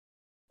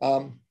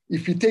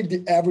 If you take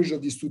the average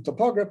of these 2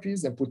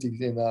 topographies and put it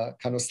in a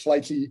kind of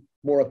slightly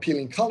more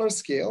appealing color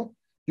scale,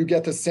 you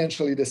get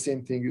essentially the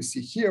same thing you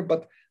see here.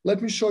 But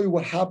let me show you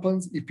what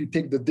happens if you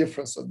take the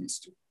difference of these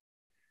 2.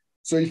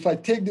 So if I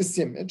take this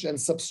image and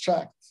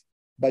subtract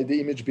by the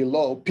image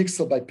below,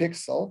 pixel by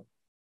pixel,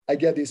 I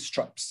get these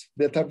stripes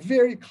that are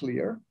very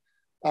clear,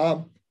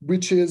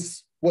 which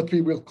is what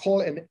we will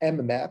call an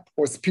M-map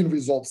or spin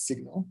resolve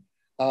signal,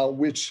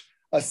 which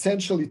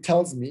essentially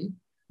tells me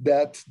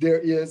that there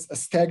is a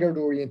staggered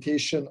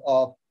orientation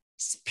of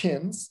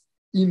spins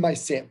in my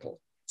sample.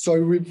 So I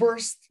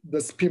reversed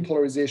the spin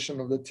polarization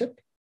of the tip.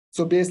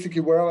 So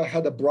basically, where I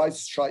had a bright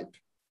stripe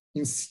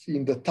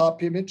in the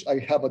top image, I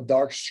have a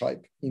dark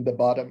stripe in the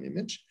bottom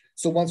image.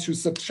 So once you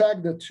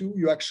subtract the 2,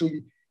 you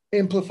actually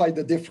amplify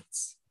the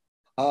difference.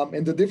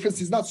 And the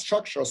difference is not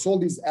structural. So all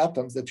these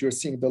atoms that you're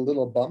seeing, the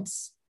little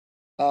bumps,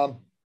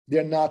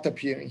 they're not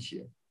appearing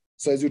here.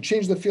 So as you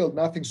change the field,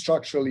 nothing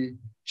structurally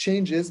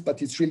changes,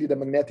 but it's really the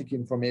magnetic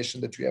information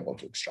that you're able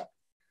to extract.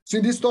 So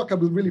in this talk, I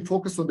will really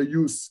focus on the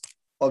use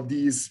of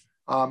these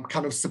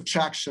kind of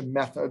subtraction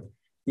method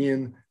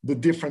in the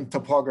different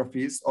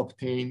topographies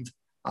obtained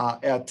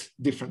at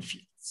different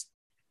fields.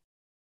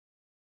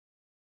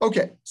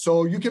 Okay,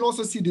 so you can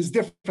also see this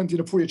different in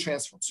the Fourier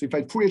transform. So if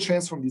I Fourier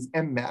transform this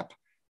M map,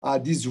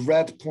 these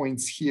red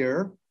points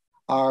here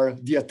are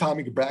the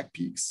atomic Bragg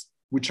peaks,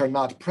 which are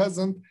not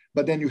present,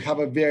 but then you have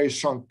a very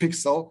strong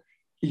pixel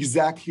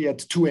exactly at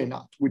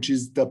 2A0, which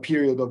is the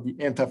period of the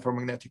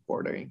antiferromagnetic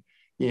ordering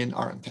in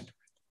our entanglement.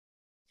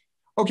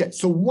 Okay,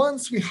 so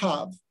once we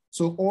have,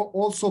 so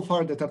all so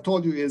far that I've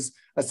told you is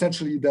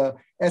essentially the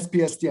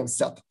SP-STM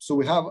setup. So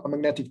we have a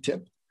magnetic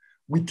tip.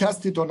 We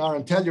test it on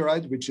iron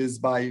telluride, which is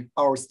by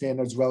our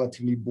standards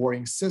relatively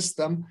boring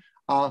system,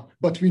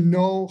 but we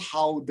know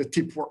how the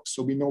tip works.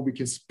 So we know we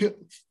can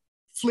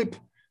flip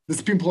the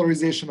spin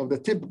polarization of the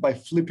tip by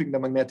flipping the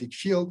magnetic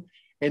field.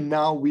 And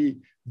now we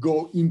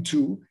go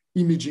into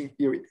imaging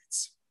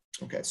iridates.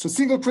 Okay, so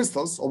single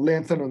crystals of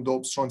lanthanum and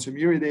doped strontium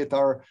iridate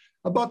are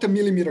about 1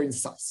 millimeter in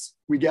size.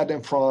 We get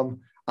them from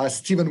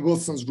Stephen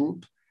Wilson's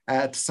group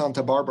at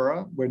Santa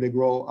Barbara, where they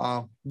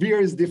grow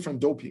various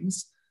different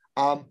dopings.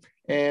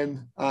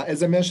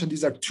 As I mentioned,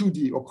 these are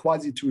 2D or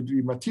quasi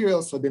 2D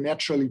materials, so they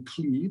naturally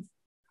cleave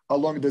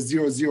along the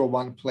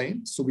 001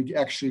 plane. So we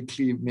actually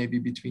cleave maybe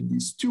between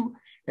these two,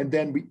 and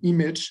then we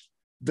image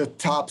the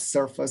top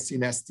surface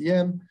in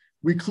STM.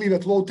 We cleave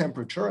at low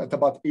temperature at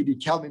about 80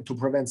 Kelvin to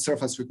prevent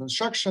surface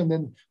reconstruction.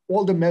 And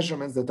all the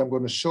measurements that I'm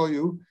going to show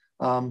you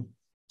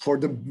for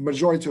the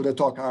majority of the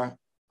talk are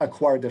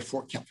acquired at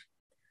 4 Kelvin.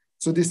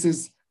 So this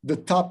is the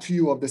top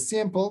view of the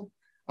sample.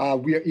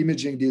 We are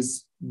imaging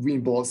these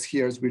green balls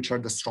here, which are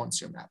the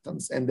strontium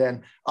atoms. And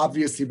then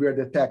obviously we're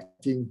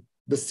detecting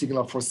the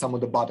signal for some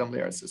of the bottom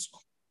layers as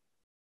well.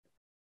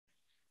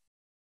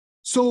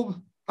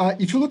 So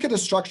if you look at the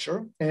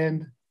structure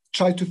and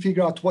try to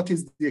figure out what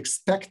is the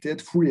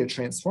expected Fourier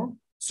transform.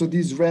 So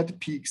these red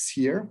peaks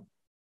here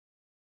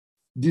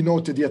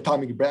denote the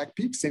atomic Bragg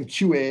peaks, and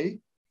QA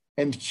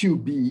and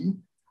QB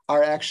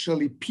are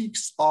actually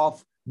peaks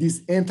of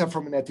this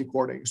antiferromagnetic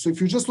ordering. So if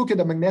you just look at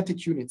the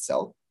magnetic unit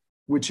cell,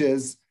 which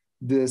is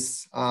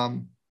this,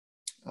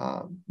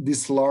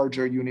 this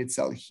larger unit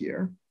cell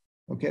here,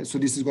 okay? So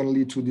this is going to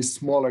lead to this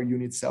smaller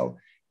unit cell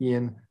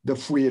in the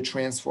Fourier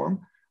transform.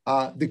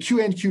 The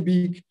QA and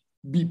QB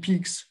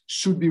peaks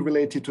should be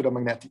related to the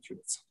magnetic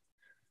units.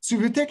 So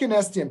if you take an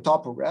STM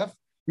topograph,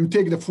 you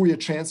take the Fourier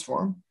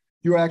transform,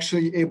 you're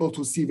actually able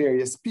to see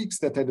various peaks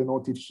that are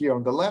denoted here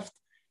on the left.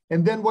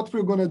 And then what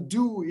we're going to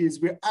do is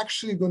we're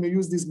actually going to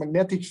use this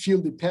magnetic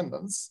field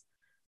dependence.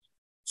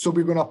 So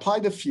we're going to apply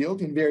the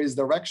field in various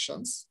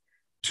directions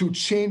to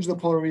change the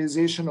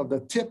polarization of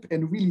the tip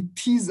and really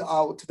tease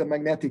out the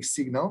magnetic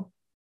signal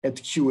at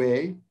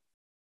QA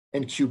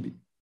and QB,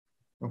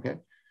 okay?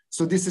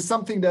 So this is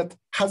something that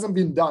hasn't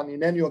been done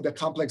in any of the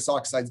complex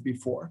oxides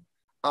before,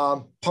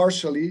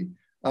 partially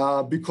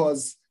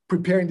because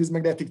preparing these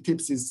magnetic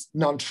tips is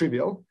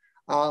non-trivial,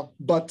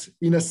 but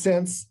in a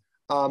sense,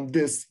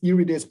 this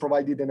iridates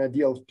provided an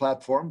ideal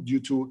platform due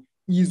to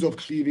ease of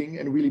cleaving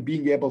and really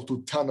being able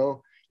to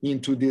tunnel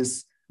into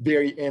this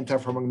very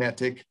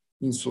antiferromagnetic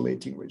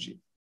insulating regime.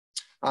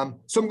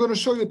 So I'm going to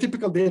show you a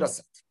typical data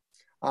set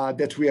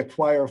that we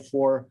acquire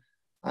for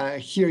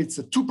here it's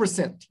a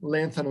 2%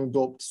 lanthanum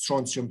doped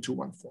strontium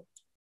 214.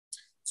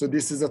 So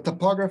this is a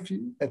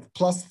topography at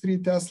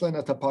 +3 Tesla and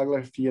a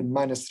topography at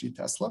 -3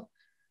 Tesla.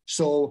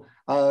 So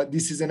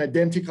this is an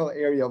identical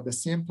area of the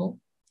sample.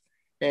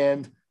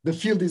 And the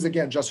field is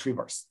again just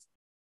reversed.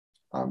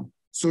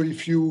 So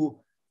if you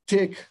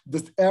take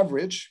the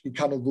average, it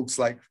kind of looks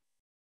like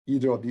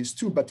either of these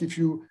two. But if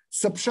you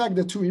subtract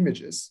the two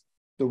images,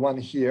 the one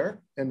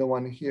here and the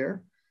one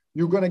here,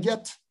 you're going to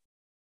get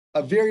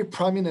a very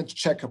prominent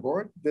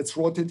checkerboard that's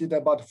rotated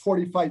about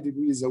 45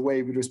 degrees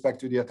away with respect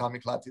to the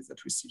atomic lattice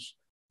that we see here.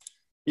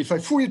 If I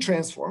Fourier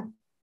transform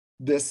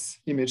this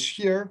image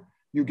here,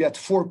 you get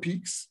 4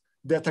 peaks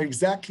that are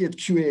exactly at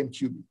QA and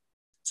QB.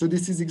 So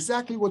this is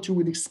exactly what you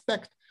would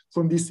expect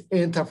from this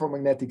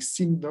antiferromagnetic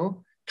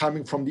signal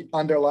coming from the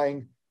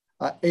underlying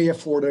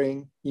AF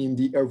ordering in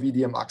the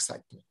erbidium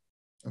oxide plane.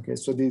 Okay,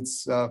 so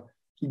it's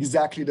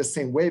exactly the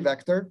same wave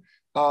vector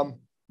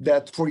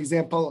that, for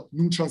example,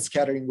 neutron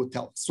scattering would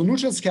tell us. So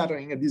neutron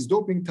scattering at this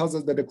doping tells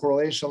us that the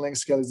correlation length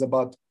scale is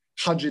about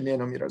 100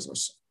 nanometers or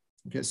so.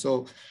 Okay,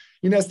 so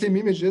in STM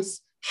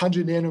images,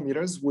 100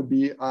 nanometers would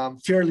be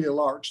fairly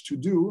large to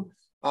do.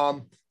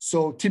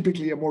 So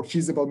typically a more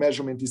feasible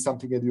measurement is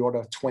something at the order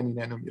of 20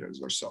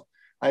 nanometers or so,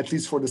 at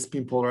least for the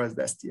spin polarized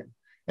STM.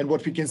 And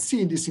what we can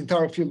see in this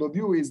entire field of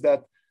view is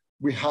that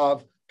we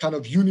have kind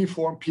of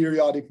uniform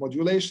periodic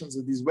modulations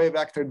of this wave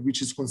vector,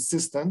 which is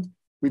consistent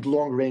with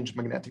long range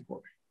magnetic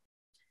ordering.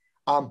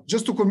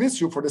 Just to convince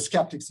you for the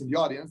skeptics in the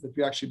audience that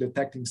we're actually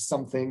detecting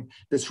something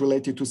that's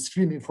related to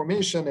spin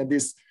information, and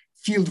this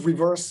field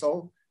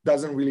reversal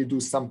doesn't really do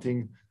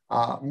something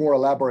more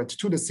elaborate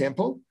to the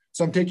sample.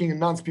 So I'm taking a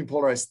non-spin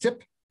polarized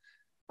tip.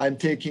 I'm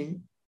taking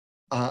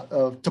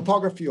a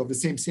topography of the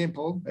same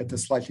sample at a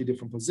slightly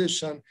different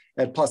position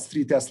at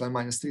 +3 Tesla and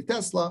 -3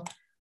 Tesla.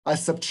 I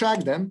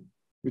subtract them,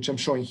 which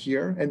I'm showing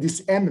here, and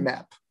this M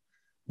map,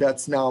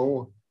 that's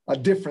now a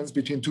difference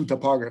between two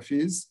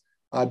topographies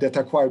that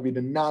acquired with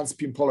a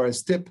non-spin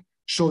polarized tip,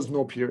 shows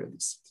no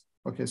periodicity.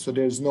 Okay, so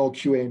there's no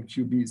QA and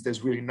QBs.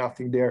 There's really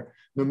nothing there,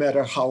 no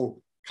matter how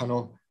kind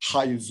of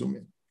high you zoom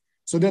in.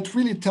 So that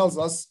really tells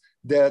us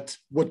that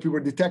what we were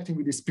detecting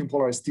with these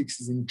spin-polarized sticks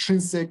is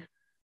intrinsic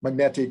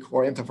magnetic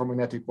or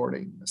antiferromagnetic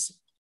ordering in the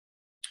sample.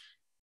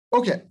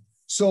 Okay,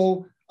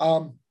 so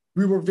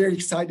we were very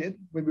excited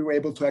when we were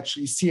able to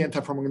actually see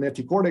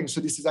antiferromagnetic ordering.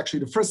 So this is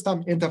actually the first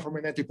time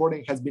antiferromagnetic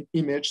ordering has been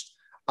imaged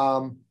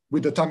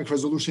with atomic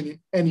resolution in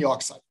any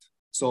oxide.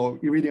 So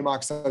iridium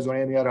oxides or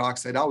any other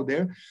oxide out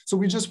there. So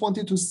we just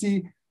wanted to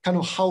see kind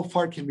of how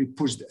far can we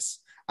push this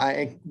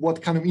and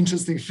what kind of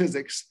interesting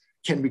physics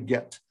can we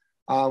get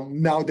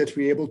now that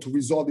we're able to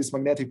resolve this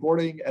magnetic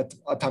ordering at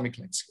atomic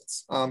length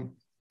scales.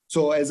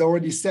 So as I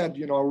already said,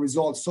 you know, our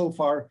results so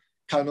far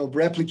kind of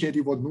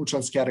replicated what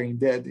neutron scattering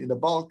did in the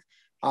bulk,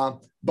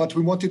 but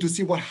we wanted to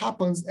see what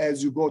happens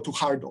as you go to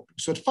higher doping.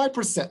 So at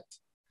 5%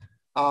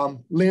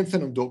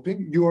 lengthen of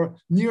doping, you're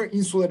near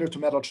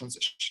insulator-to-metal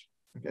transition.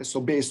 Okay,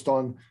 so based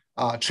on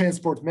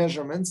transport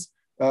measurements,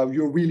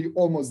 you're really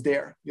almost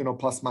there, you know,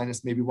 plus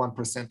minus maybe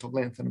 1% of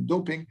lengthen of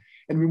doping.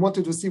 And we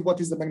wanted to see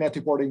what is the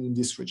magnetic ordering in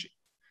this region.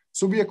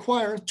 So we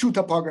acquire two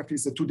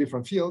topographies at two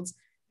different fields.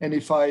 And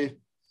if I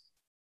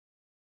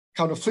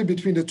kind of flip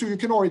between the two, you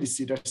can already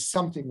see there's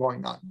something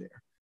going on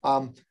there.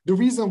 The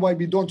reason why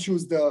we don't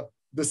use the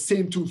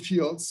same two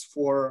fields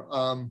for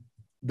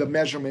the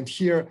measurement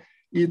here,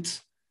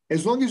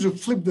 as long as you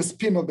flip the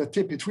spin of the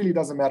tip, it really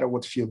doesn't matter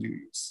what field you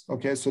use.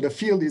 Okay, so the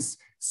field is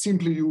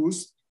simply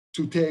used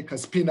to take a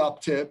spin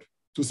up tip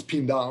to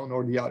spin down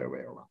or the other way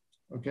around.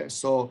 Okay,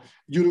 so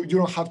you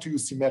don't have to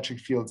use symmetric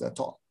fields at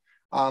all.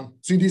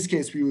 So in this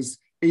case, we use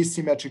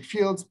asymmetric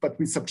fields, but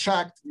we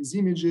subtract these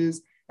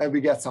images and we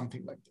get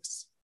something like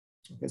this.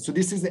 Okay, so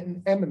this is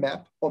an M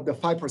map of the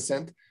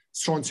 5%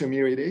 strontium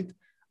iridate,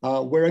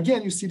 where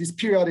again, you see these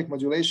periodic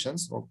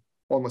modulations or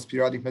almost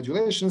periodic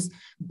modulations,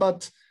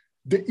 but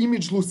the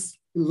image looks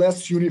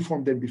less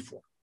uniform than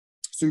before.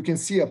 So you can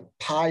see a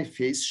pi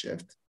phase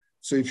shift.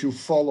 So if you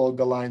follow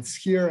the lines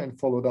here and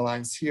follow the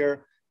lines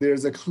here,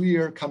 there's a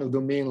clear kind of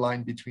domain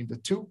line between the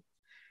two.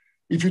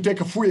 If you take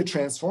a Fourier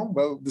transform,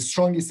 well, the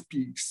strongest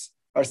peaks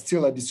are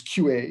still at this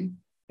QA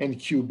and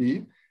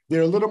QB.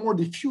 They're a little more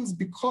diffuse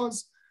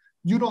because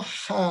you don't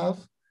have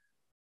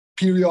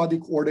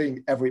periodic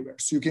ordering everywhere.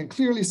 So you can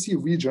clearly see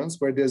regions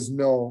where there's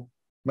no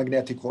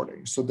magnetic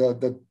ordering. So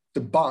the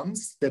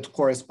bonds that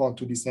correspond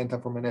to this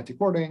antiferromagnetic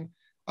ordering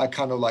are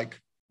kind of like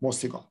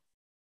mostly gone.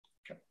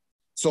 Okay.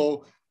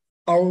 So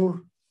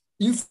our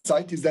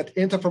insight is that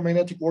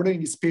antiferromagnetic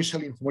ordering is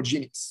spatially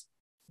homogeneous.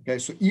 Okay,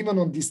 so even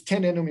on these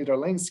 10 nanometer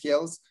length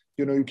scales,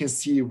 you know, you can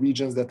see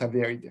regions that are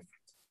very different.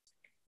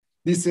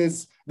 This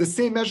is the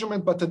same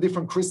measurement, but a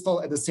different crystal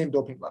at the same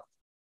doping level.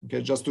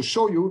 Okay, just to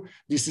show you,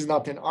 this is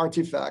not an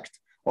artifact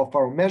of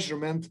our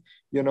measurement.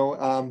 You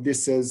know,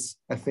 this is,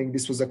 I think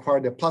this was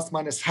acquired at plus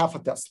minus half a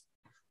Tesla.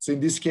 So in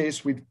this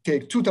case, we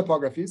take two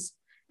topographies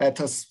at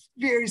a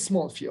very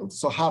small field,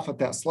 so half a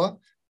Tesla.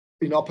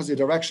 In opposite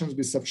directions,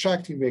 we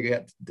subtracting, we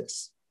get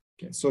this.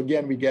 Okay, so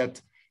again, we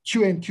get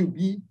Q and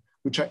QB,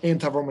 which are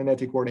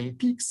antiferromagnetic ordering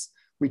peaks.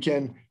 We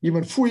can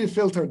even Fourier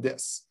filter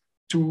this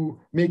to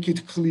make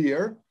it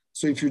clear.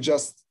 So if you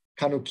just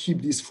kind of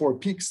keep these four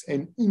peaks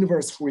and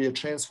inverse Fourier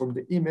transform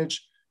the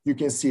image, you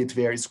can see it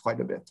varies quite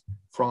a bit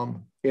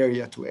from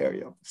area to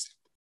area.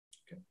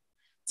 Okay.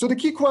 So the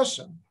key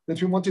question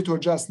that we wanted to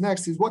address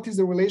next is what is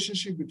the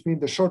relationship between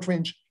the short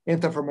range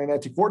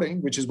antiferromagnetic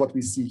ordering, which is what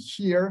we see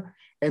here,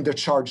 and the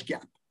charge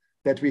gap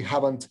that we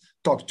haven't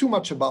talked too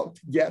much about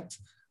yet,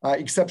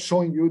 except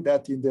showing you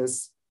that in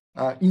this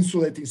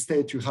insulating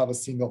state, you have a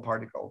single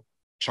particle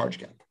charge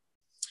gap.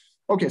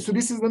 Okay, so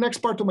this is the next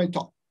part of my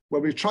talk,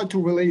 where we try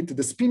to relate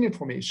the spin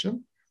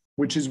information,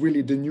 which is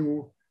really the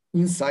new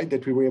insight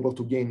that we were able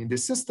to gain in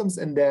these systems,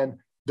 and then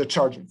the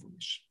charge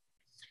information.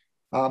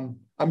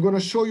 I'm going to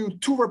show you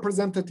two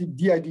representative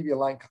DIDV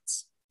line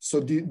cuts. So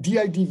the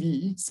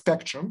DIDV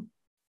spectrum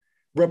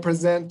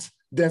represent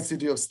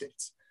density of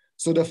states.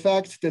 So the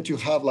fact that you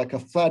have like a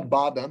flat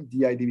bottom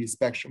DIDV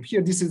spectrum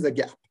here, this is a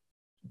gap.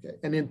 Okay.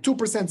 And in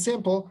 2%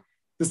 sample,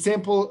 the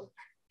sample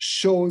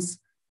shows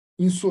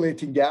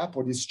insulating gap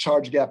or this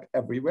charge gap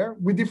everywhere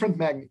with different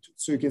magnitudes.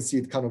 So you can see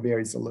it kind of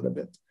varies a little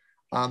bit,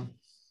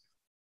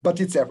 but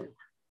it's everywhere.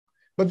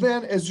 But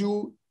then as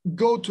you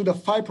go to the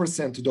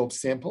 5% dope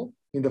sample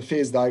in the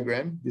phase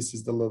diagram, this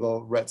is the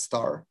little red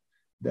star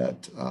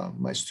that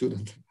my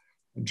student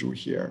drew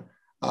here,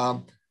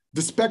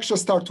 the spectra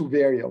start to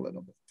vary a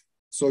little bit.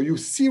 So you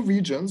see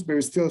regions where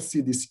you still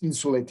see this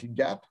insulating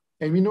gap.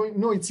 And we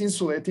know it's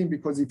insulating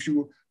because if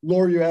you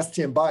lower your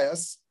STM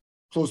bias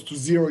close to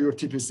 0, your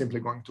tip is simply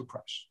going to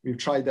crash. We've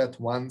tried that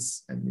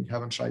once and we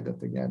haven't tried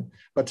that again.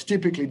 But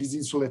typically these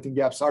insulating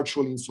gaps are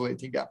truly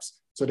insulating gaps.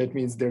 So that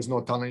means there's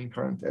no tunneling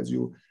current as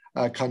you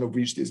kind of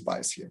reach this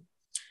bias here.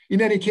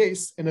 In any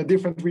case, in a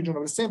different region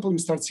of the sample, you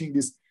start seeing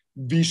this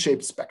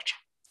V-shaped spectrum.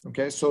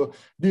 Okay, so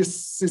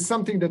this is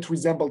something that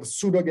resembles the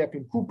pseudo gap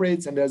in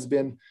cuprates, and there's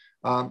been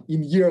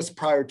in years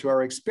prior to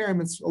our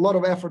experiments, a lot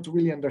of effort to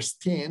really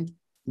understand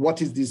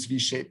what is this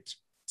V-shaped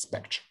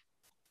spectrum.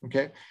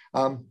 okay?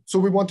 So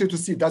we wanted to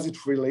see, does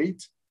it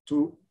relate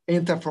to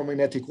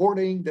antiferromagnetic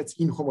ordering that's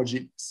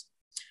inhomogeneous?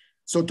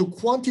 So to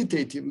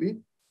quantitatively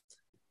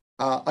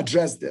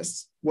address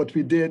this, what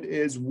we did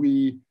is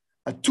we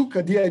took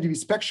a DIDV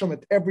spectrum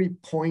at every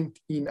point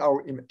in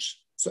our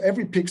image. So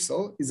every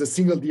pixel is a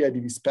single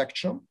DIDV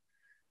spectrum.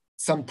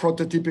 Some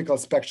prototypical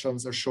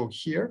spectrums are shown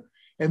here.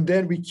 And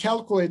then we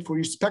calculate for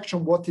each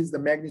spectrum what is the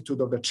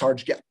magnitude of the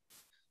charge gap.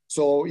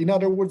 So in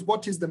other words,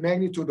 what is the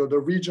magnitude of the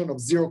region of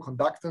zero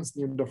conductance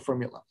near the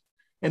Fermi level,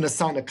 and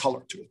assign a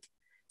color to it.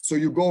 So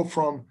you go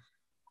from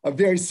a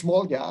very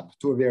small gap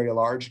to a very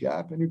large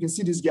gap, and you can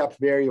see this gap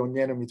vary on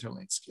nanometer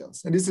length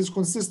scales. And this is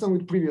consistent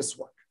with previous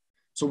work.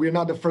 So we're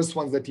not the first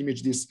ones that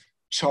image this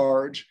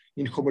charge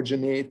in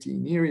homogeneity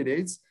in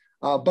iridates,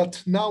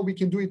 but now we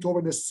can do it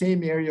over the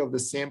same area of the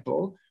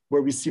sample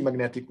where we see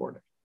magnetic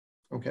ordering.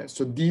 Okay,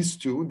 so these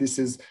two, this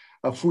is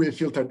a Fourier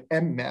filtered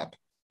M map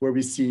where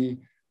we see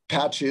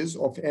patches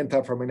of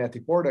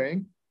antiferromagnetic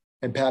ordering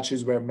and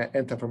patches where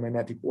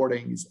antiferromagnetic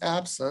ordering is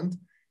absent,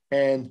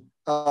 and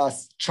a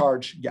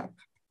charge gap.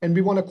 And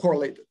we want to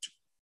correlate the two.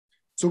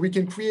 So we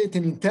can create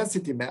an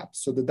intensity map.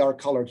 So the dark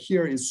color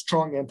here is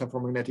strong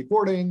antiferromagnetic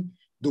ordering.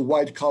 The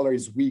white color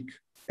is weak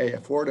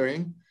AF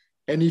ordering.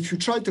 And if you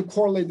try to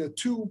correlate the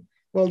two,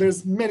 well,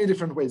 there's many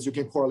different ways you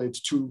can correlate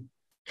two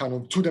kind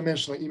of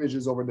two-dimensional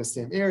images over the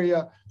same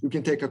area. You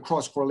can take a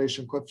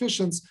cross-correlation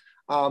coefficients,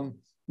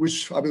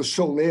 which I will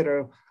show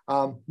later.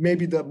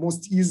 Maybe the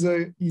most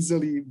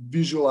easily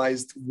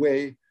visualized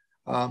way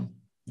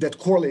that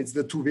correlates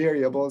the two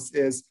variables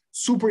is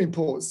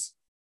superimpose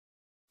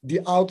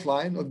the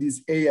outline of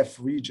these AF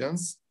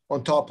regions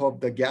on top of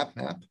the gap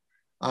map,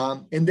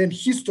 and then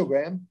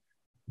histogram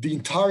the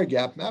entire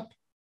gap map,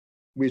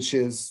 which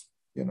is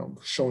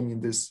shown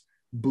in this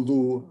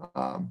blue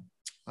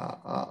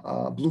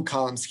blue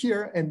columns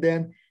here, and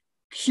then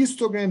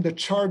histogram the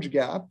charge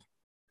gap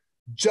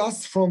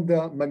just from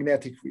the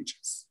magnetic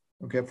regions,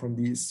 okay, from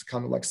these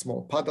kind of like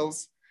small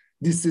puddles.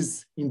 This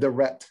is in the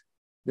red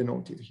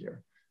denoted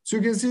here. So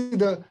you can see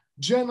the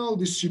general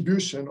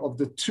distribution of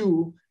the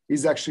two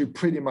is actually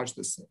pretty much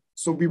the same.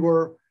 So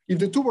if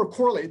the two were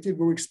correlated,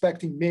 we were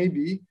expecting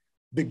maybe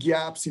the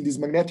gaps in these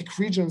magnetic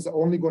regions are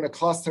only going to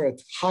cluster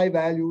at high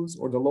values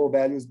or the low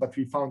values, but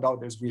we found out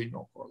there's really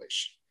no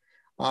correlation.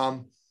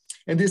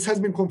 And this has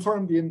been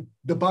confirmed in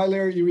the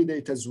bilayer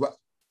iridate as well.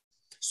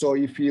 So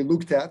if we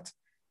looked at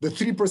the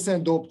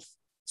 3% doped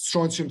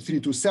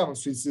strontium-327,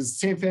 so it's the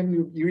same family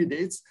of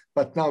iridates,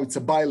 but now it's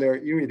a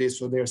bilayer iridate.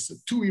 So there's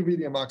two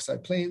iridium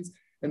oxide planes,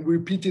 and we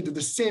repeated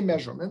the same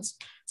measurements.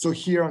 So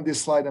here on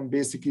this slide, I'm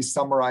basically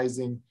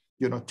summarizing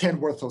 10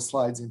 worth of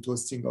slides into a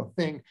single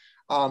thing.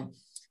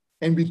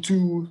 And we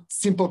do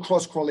simple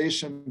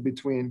cross-correlation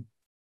between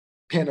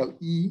panel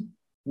E,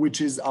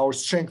 which is our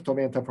strength of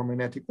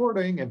antiferromagnetic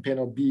ordering, and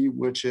panel B,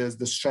 which is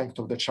the strength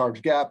of the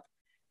charge gap.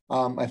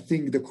 I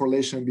think the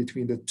correlation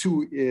between the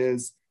two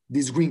is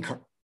this green curve.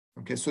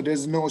 Okay, so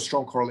there's no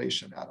strong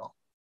correlation at all.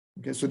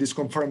 Okay, so this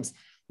confirms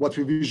what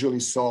we visually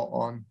saw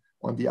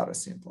on the other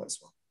sample as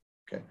well.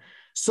 Okay,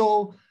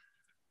 so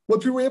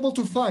what we were able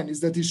to find is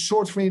that this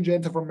short-range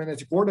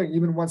antiferromagnetic ordering,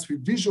 even once we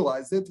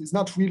visualized it, is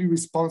not really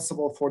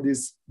responsible for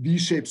these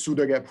V-shaped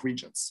pseudogap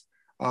regions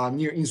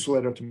near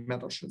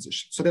insulator-to-metal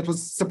transition. So that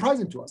was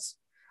surprising to us,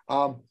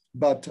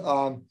 but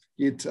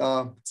it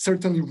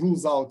certainly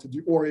rules out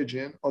the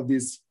origin of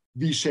these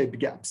V-shaped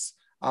gaps.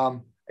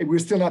 We're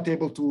still not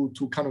able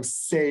to kind of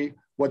say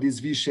what these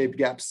V-shaped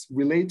gaps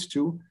relate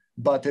to,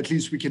 but at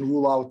least we can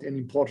rule out an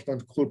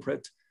important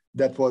culprit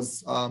that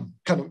was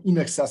kind of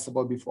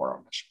inaccessible before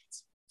our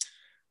measurements.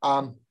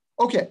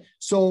 Okay,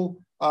 so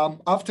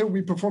after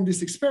we performed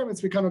these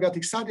experiments, we kind of got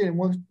excited and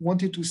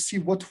wanted to see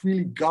what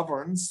really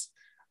governs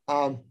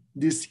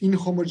this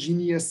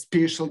inhomogeneous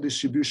spatial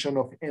distribution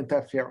of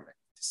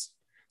antiferromagnets.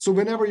 So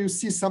whenever you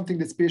see something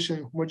that's spatially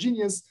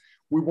inhomogeneous,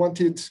 we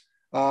wanted,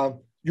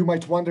 you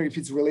might wonder if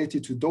it's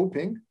related to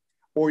doping,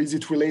 or is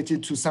it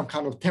related to some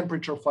kind of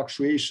temperature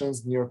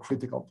fluctuations near a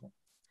critical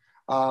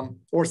point,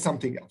 or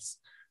something else.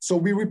 So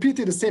we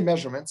repeated the same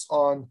measurements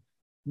on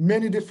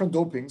many different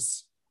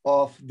dopings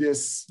of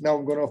this. Now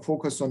I'm going to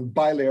focus on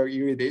bilayer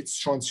iridates,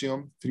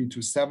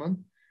 strontium-327.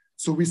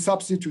 So we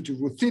substituted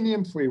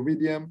ruthenium for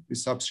iridium, we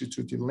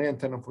substituted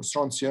lanthanum for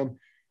strontium,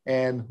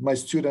 and my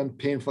student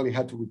painfully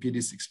had to repeat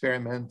this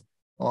experiment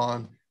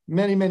on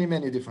many, many,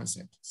 many different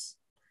samples.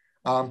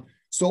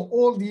 So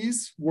all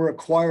these were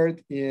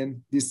acquired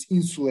in this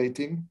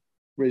insulating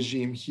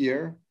regime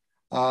here,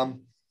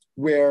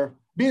 where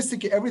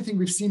basically everything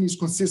we've seen is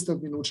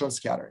consistent with neutron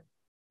scattering,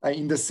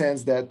 in the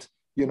sense that,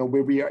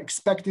 where we are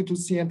expected to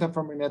see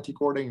antiferromagnetic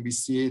ordering, we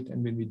see it,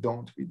 and when we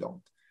don't, we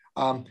don't.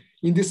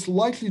 In this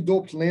lightly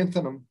doped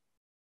lanthanum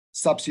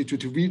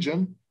substituted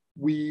region,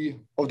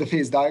 of the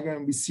phase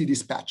diagram, we see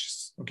these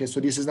patches. Okay,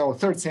 so this is now a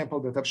third sample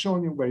that I've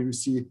shown you where you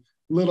see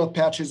little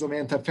patches of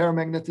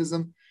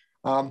antiferromagnetism.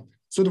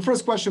 So the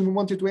first question we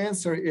wanted to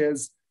answer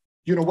is,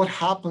 what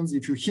happens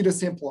if you heat a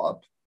sample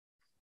up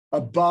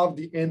above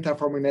the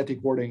antiferromagnetic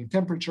ordering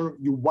temperature,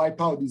 you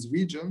wipe out these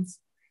regions,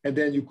 and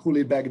then you cool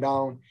it back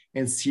down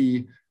and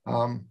see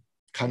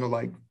kind of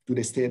like, do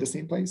they stay at the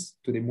same place?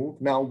 Do they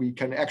move? Now we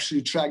can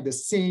actually track the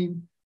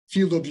same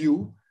field of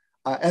view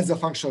as a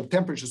function of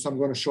temperature. So I'm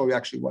going to show you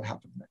actually what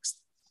happened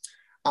next.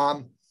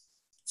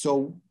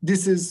 So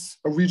this is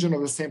a region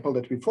of the sample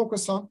that we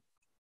focus on.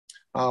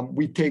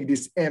 We take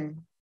this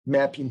M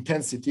map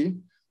intensity,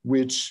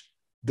 which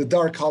the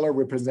dark color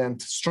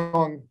represents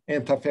strong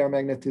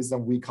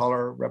antiferromagnetism, weak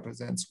color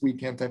represents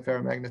weak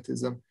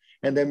antiferromagnetism.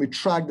 And then we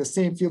track the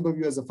same field of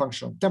view as a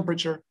function of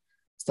temperature,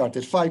 start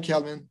at 5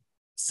 Kelvin,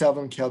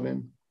 7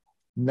 Kelvin,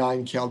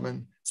 9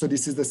 Kelvin. So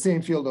this is the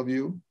same field of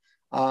view.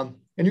 And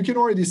you can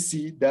already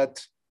see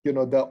that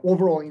the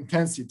overall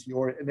intensity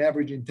or an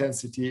average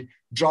intensity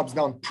drops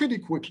down pretty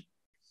quickly.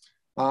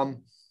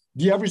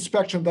 The average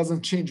spectrum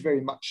doesn't change very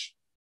much,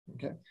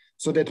 okay?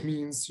 So that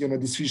means,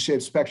 this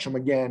V-shaped spectrum,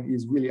 again,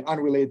 is really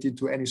unrelated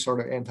to any sort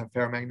of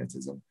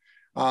antiferromagnetism.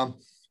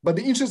 But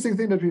the interesting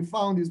thing that we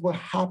found is what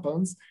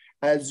happens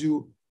as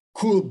you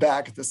cool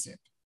back the sample.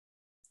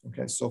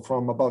 Okay, so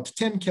from about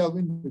 10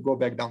 Kelvin, we go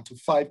back down to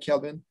 5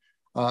 Kelvin,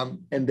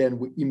 and then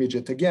we image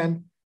it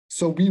again.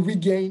 So we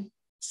regain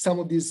some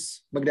of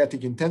this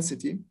magnetic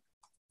intensity.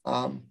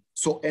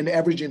 So an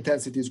average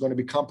intensity is going to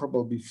be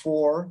comparable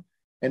before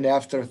and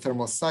after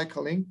thermal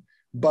cycling,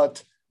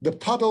 but the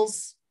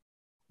puddles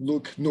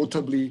look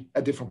notably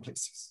at different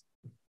places.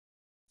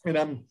 And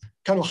I'm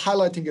kind of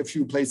highlighting a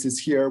few places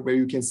here where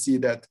you can see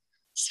that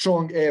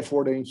strong AF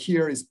ordering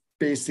here is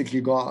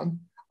basically gone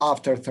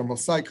after thermal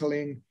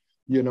cycling.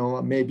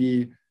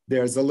 Maybe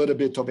there's a little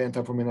bit of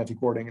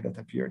antiferromagnetic ordering that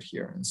appeared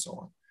here and so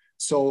on.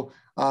 So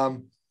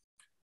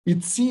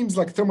it seems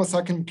like thermal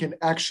cycling can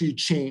actually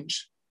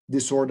change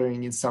this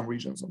ordering in some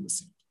regions of the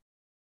sample.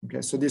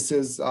 Okay, so this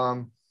is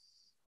something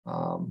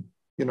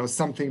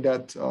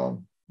that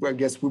I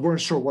guess we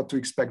weren't sure what to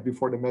expect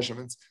before the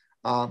measurements,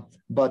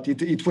 but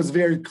it was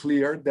very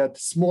clear that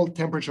small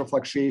temperature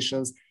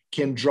fluctuations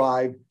can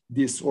drive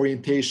this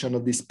orientation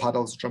of these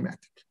puddles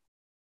dramatically.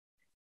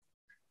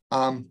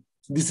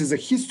 This is a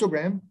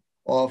histogram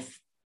of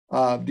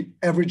the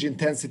average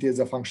intensity as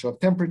a function of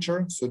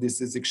temperature. So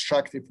this is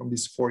extracted from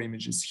these 4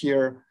 images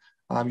here.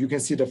 You can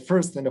see the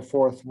first and the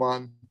fourth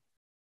one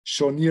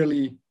show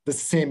nearly the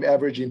same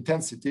average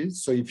intensity.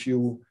 So if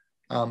you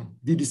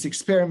did this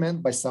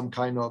experiment by some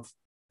kind of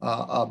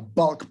a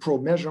bulk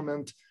probe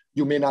measurement,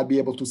 you may not be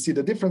able to see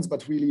the difference,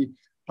 but really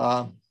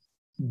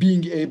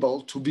being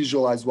able to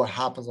visualize what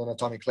happens on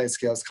atomic length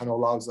scales kind of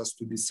allows us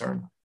to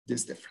discern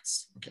this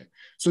difference. Okay,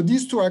 so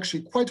these two are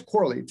actually quite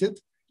correlated,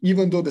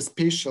 even though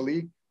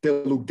spatially they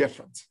look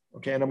different.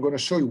 Okay, and I'm going to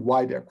show you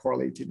why they're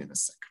correlated in a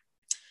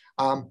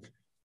second.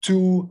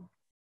 To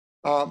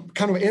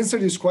kind of answer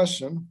this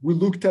question, we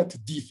looked at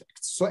defects.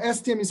 So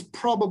STM is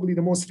probably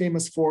the most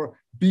famous for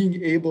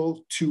being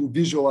able to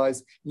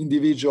visualize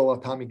individual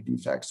atomic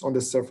defects on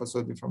the surface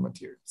of different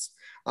materials.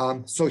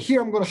 So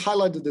here I'm going to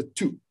highlight the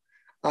two.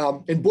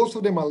 And both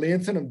of them are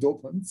lanthanum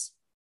dopants,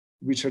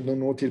 which are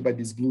denoted by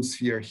this blue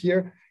sphere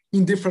here,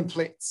 in different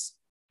planes.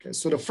 Okay,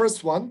 so the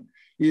first one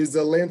is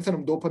a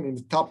lanthanum dopant in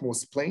the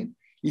topmost plane.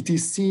 It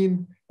is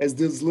seen as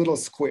these little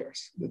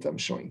squares that I'm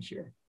showing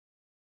here.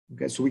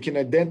 Okay, so we can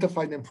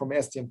identify them from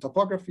STM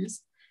topographies.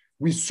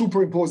 We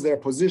superimpose their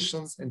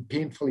positions and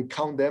painfully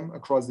count them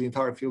across the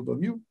entire field of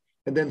view,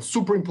 and then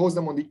superimpose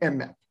them on the M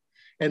map.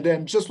 And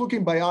then just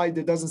looking by eye,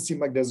 there doesn't seem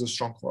like there's a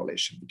strong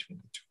correlation between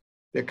the two.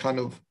 They're kind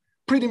of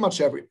pretty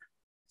much everywhere.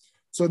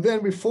 So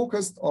then we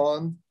focused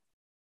on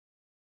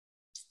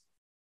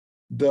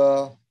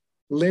the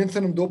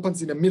lanthanum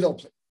dopants in the middle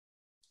plane.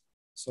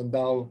 So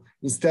now,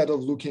 instead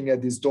of looking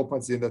at these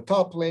dopants in the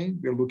top plane,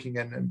 we're looking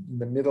at them in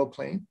the middle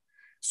plane.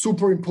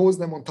 Superimpose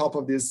them on top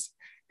of this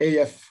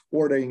AF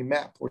ordering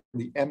map or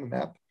the M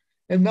map.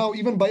 And now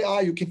even by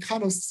eye, you can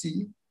kind of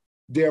see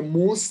they're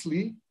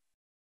mostly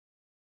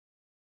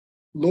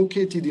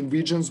located in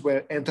regions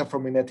where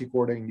antiferromagnetic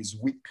ordering is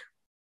weak.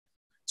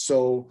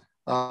 So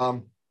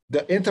the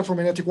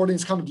antiferromagnetic ordering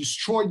is kind of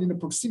destroyed in the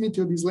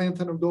proximity of these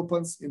lanthanum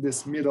dopants in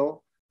this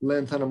middle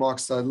lanthanum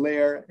oxide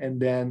layer, and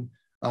then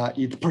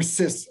it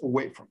persists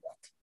away from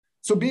that.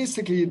 So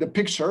basically the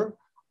picture,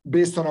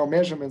 based on our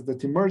measurements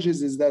that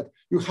emerges, is that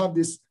you have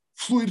this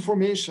fluid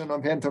formation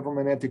of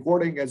antiferromagnetic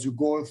ordering as you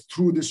go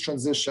through this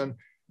transition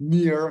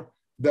near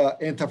the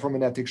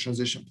antiferromagnetic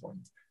transition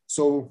point.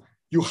 So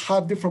you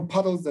have different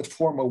puddles that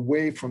form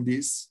away from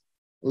these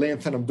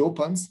lanthanum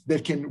dopants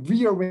that can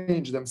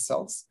rearrange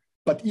themselves,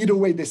 but either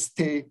way they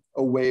stay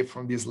away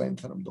from these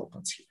lanthanum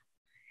dopants here.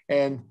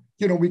 And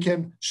we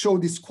can show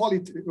this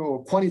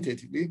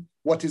quantitatively,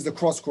 what is the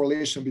cross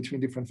correlation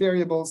between different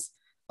variables.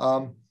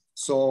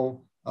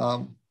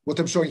 What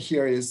I'm showing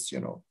here is,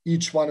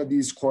 each one of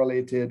these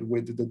correlated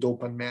with the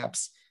dopant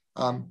maps.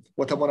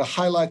 What I want to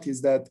highlight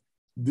is that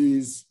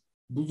these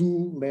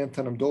blue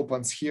lanthanum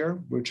dopants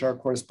here, which are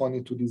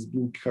corresponding to these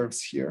blue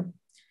curves here,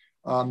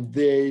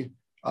 they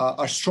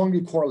are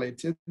strongly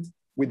correlated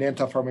with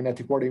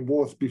antiferromagnetic ordering,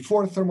 both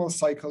before thermal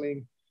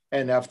cycling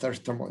and after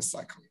thermal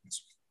cycling.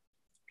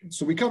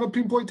 So we kind of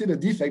pinpointed a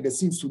defect that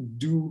seems to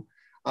do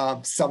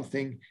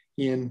something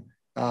in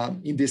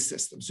in this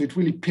system. So it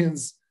really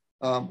pins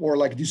or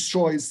like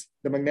destroys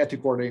the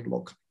magnetic ordering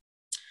locally.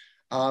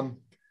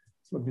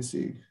 Let me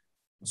see.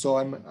 So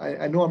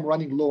I know I'm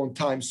running low on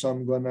time, so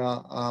I'm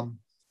gonna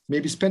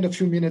maybe spend a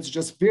few minutes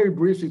just very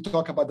briefly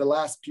talk about the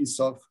last piece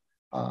of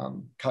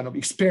kind of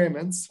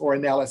experiments or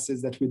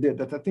analysis that we did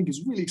that I think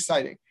is really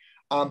exciting.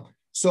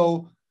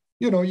 So,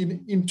 you know,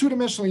 in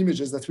two-dimensional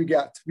images that we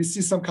get, we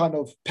see some kind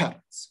of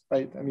patterns,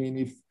 right? I mean,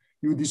 if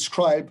you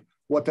describe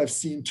what I've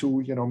seen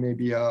to, you know,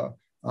 maybe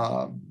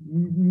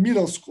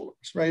middle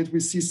schoolers, right? We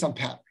see some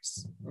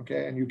patterns,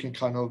 okay? And you can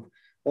kind of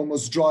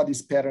almost draw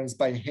these patterns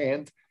by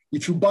hand.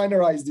 If you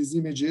binarize these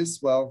images,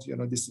 well, you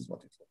know, this is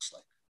what it looks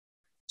like.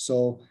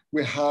 So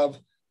we have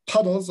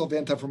puddles of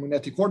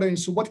antiferromagnetic ordering.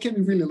 So what can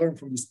we really learn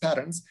from these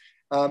patterns?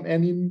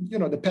 And in, you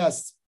know, the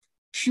past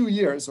few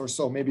years or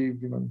so, maybe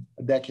even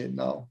a decade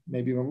now,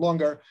 maybe even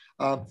longer,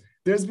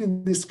 there's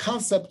been this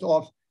concept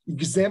of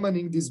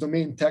examining this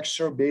domain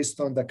texture based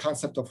on the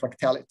concept of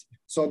fractality.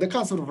 So the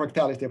concept of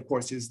fractality, of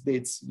course,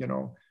 dates, you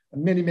know,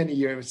 many, many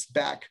years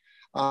back.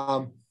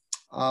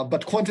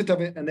 But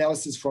quantitative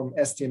analysis from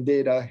STM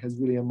data has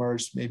really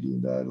emerged maybe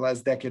in the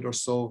last decade or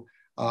so,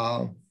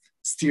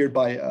 steered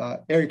by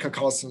Erika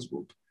Carlson's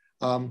group.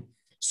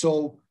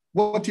 So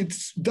what it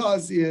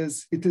does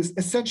is it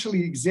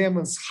essentially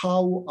examines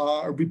how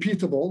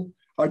repeatable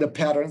are the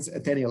patterns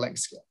at any length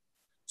scale.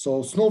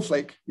 So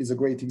snowflake is a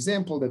great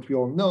example that we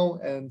all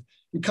know, and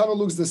it kind of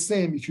looks the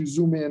same if you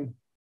zoom in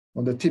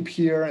on the tip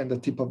here and the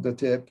tip of the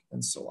tip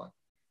and so on.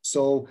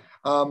 So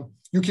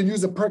you can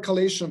use a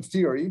percolation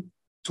theory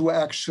to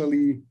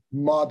actually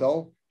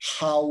model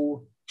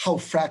how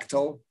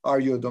fractal are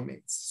your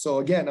domains. So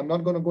again, I'm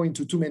not going to go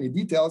into too many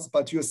details,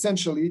 but you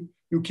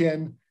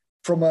can,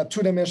 from a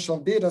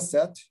two-dimensional data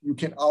set, you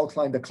can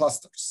outline the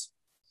clusters.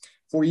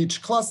 For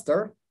each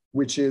cluster,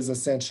 which is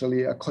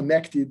essentially a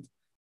connected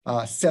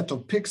set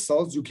of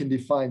pixels, you can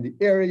define the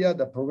area,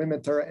 the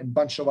perimeter, and a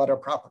bunch of other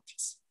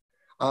properties.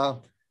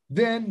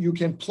 Then you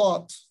can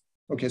plot,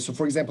 okay, so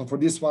for example, for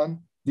this one,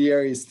 the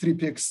area is 3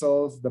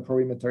 pixels, the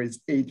perimeter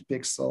is 8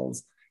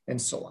 pixels, and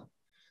so on.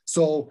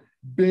 So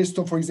based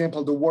on, for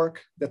example, the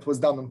work that was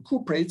done on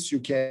cuprates, you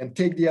can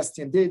take the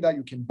STM data,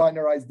 you can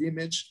binarize the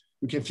image,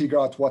 you can figure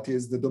out what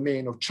is the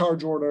domain of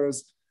charge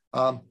orders,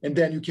 and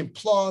then you can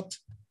plot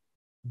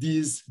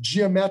these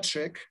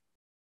geometric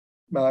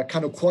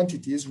kind of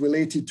quantities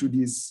related to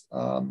these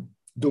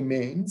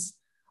domains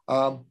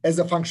as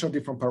a function of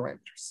different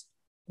parameters.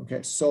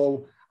 Okay,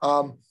 so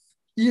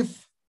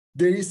if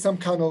there is some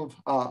kind of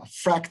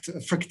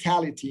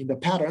fractality in the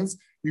patterns,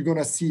 you're going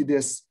to see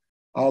this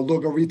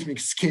logarithmic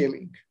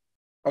scaling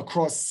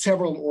across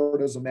several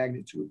orders of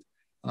magnitude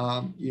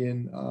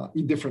in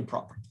different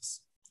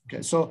properties.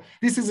 Okay, so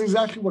this is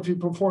exactly what we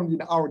performed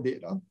in our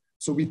data.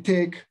 So we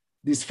take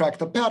these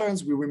fractal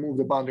patterns, we remove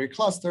the boundary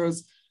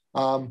clusters,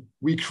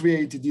 we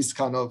create these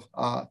kind of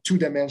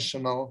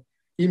two-dimensional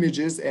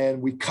images,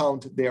 and we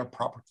count their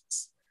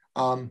properties.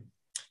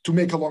 To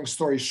make a long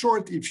story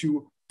short, if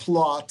you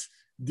plot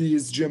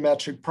these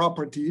geometric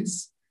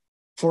properties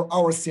for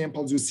our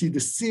samples, you see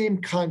the same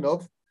kind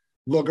of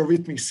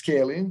logarithmic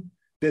scaling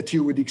that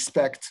you would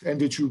expect and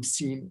that you've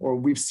seen or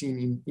we've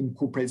seen in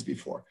cuprates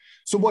before.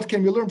 So what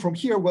can we learn from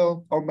here?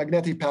 Well, our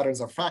magnetic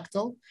patterns are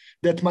fractal.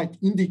 That might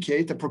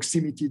indicate a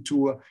proximity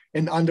to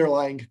an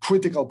underlying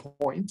critical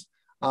point.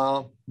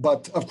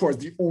 But of course,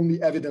 the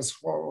only evidence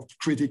for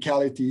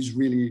criticality is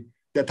really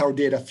that our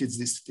data fits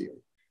this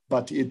theory.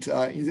 But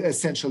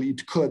essentially,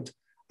 it could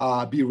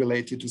be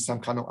related to some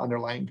kind of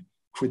underlying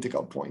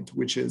critical point,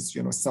 which is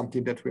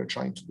something that we're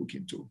trying to look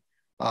into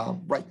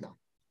right now.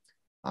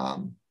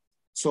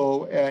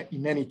 So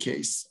in any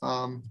case,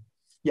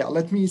 yeah,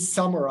 let me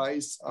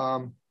summarize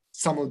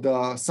some of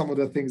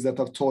the things that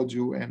I've told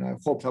you, and I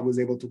hope I was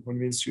able to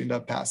convince you in the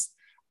past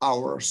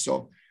hour or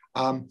so.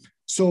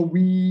 So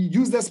we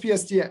used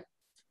SP-STM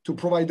to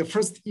provide the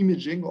first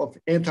imaging of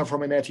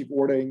antiferromagnetic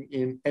ordering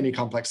in any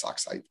complex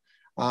oxide.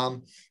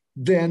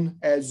 Then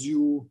as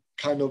you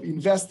kind of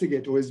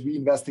investigate, or as we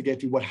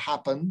investigated what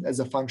happened as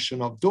a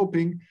function of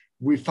doping,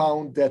 we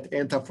found that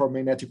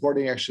antiferromagnetic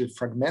ordering actually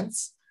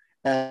fragments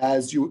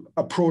as you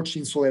approach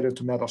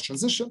insulator-to-metal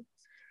transition.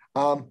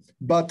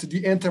 But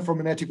the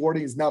antiferromagnetic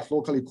ordering is not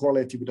locally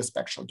correlated with the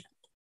spatial gap.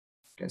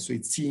 Okay, so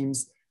it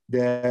seems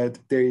that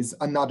there is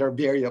another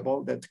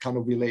variable that kind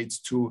of relates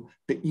to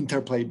the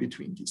interplay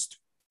between these two.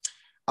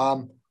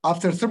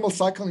 After thermal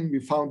cycling, we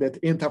found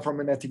that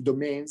antiferromagnetic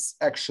domains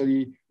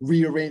actually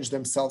rearrange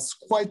themselves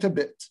quite a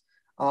bit,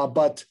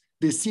 but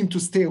they seem to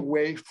stay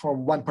away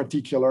from one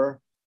particular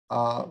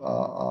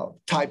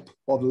type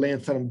of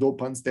lanthanum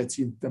dopants that's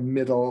in the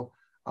middle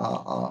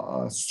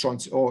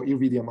strontium or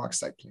iridium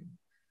oxide plane.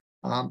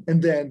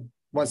 And then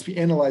once we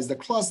analyzed the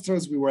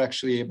clusters, we were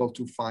actually able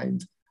to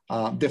find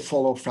they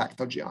follow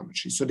fractal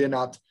geometry. So they're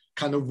not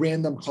kind of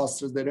random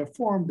clusters that are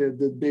formed.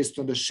 They're based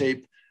on the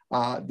shape.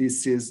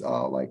 This is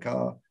like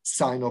a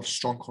sign of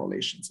strong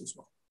correlations as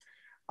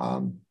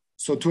well.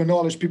 So to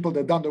acknowledge people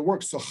that done the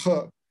work,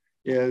 so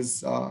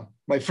is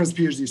my first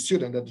PhD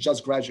student that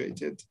just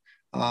graduated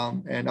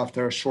and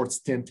after a short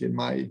stint in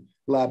my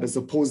lab as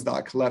a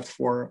postdoc, left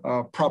for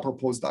a proper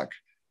postdoc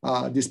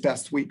this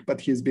past week.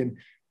 But he's been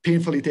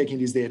painfully taking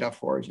this data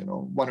for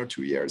 1 or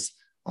 2 years,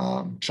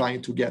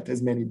 trying to get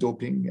as many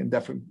doping and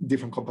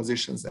different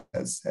compositions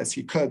as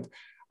he could.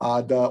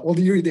 All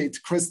the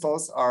iridate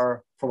crystals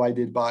are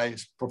provided by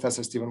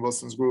Professor Stephen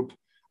Wilson's group,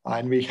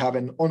 and we have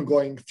an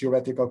ongoing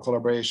theoretical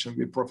collaboration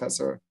with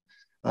Professor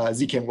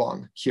Zikeng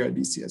Wang here at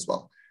BC as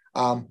well.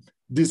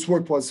 This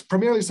work was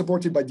primarily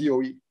supported by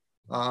DOE,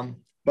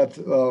 but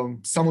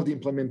some of the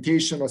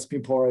implementation of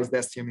spin-polarized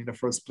STM in the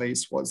first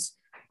place was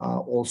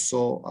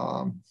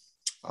also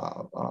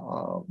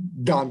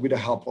done with the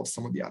help of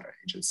some of the other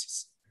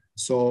agencies.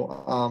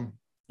 So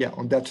yeah,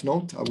 on that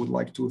note, I would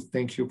like to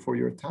thank you for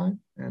your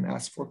time and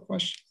ask for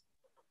questions.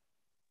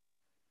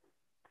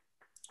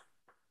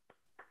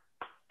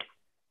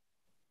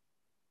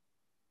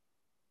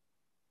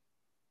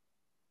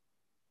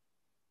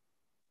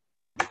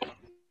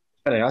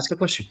 Can I ask a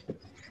question?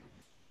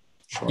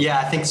 Sure. Yeah,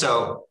 I think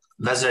so.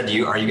 Veza,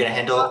 are you going to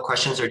handle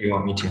questions, or do you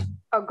want me to?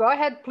 Oh, go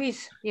ahead,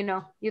 please.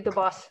 You're the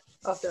boss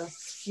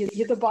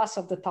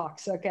of the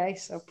talks. Okay,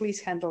 so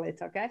please handle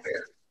it. Okay.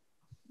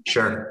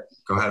 Sure.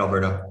 Go ahead,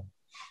 Alberto.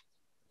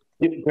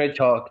 Great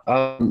talk.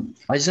 I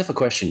just have a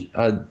question.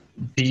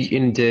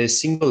 In the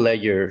single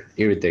layer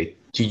iridate,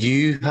 do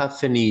you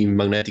have any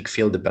magnetic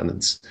field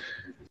dependence?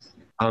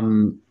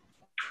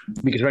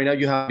 Because right now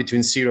you have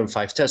between 0 and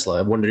 5 Tesla.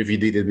 I wonder if you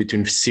did it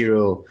between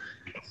 0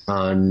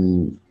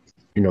 and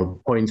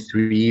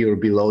 0.3 or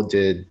below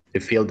the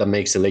field that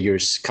makes the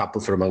layers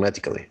couple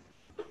ferromagnetically.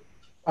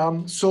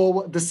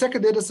 So the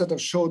second data set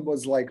I've showed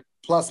was like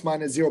plus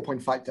minus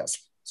 0.5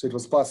 Tesla. So it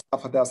was plus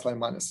half a Tesla and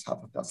minus half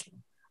a Tesla.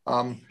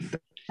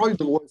 That's probably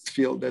the lowest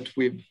field that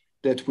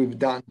we've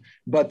done.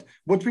 But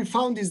what we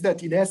found is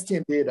that in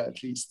STM data,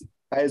 at least,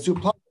 as you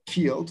plot the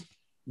field,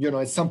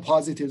 in some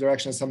positive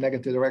direction, some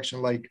negative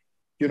direction, like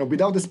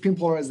without the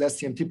spin-polarized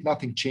STM tip,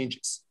 nothing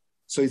changes.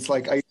 So it's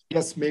like, I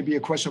guess maybe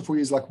a question for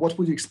you is like, what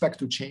would you expect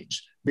to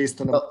change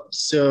based on?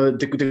 So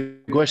the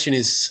question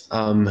is,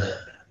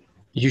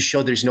 you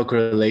show there's no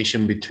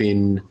correlation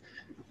between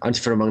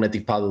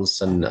antiferromagnetic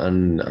puddles and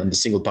the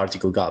single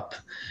particle gap.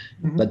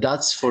 Mm-hmm. But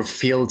that's for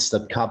fields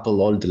that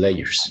couple all the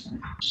layers.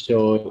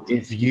 So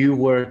if you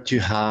were to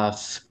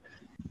have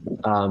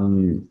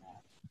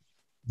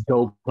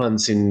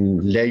dopants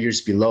in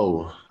layers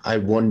below, I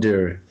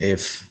wonder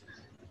if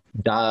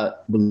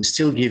that will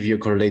still give you a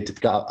correlated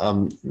gap,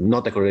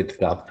 not a correlated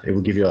gap, it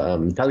will give you a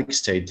metallic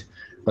state,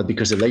 but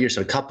because the layers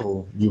are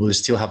coupled, you will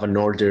still have an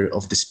order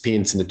of the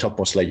spins in the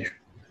topmost layer.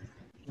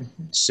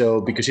 Mm-hmm.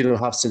 So because you don't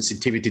have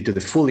sensitivity to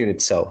the full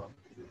unit cell,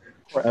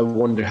 I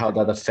wonder how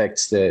that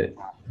affects the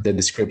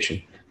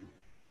description.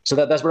 So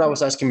that's what I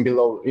was asking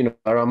below,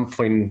 around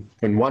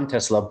 0.1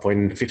 Tesla,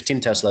 0.15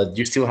 Tesla,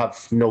 you still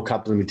have no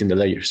coupling between the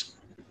layers.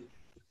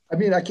 I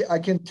mean, I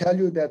can tell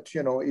you that,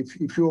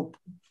 if you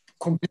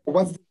compare,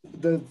 once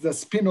the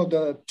spin of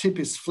the tip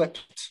is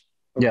flipped,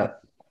 okay, yeah,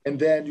 and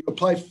then you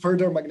apply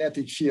further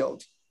magnetic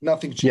field,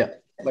 nothing changes.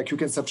 Yeah. Like you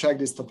can subtract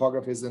these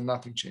topographies and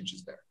nothing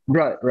changes there.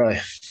 Right.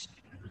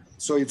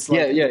 So it's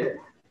like, yeah.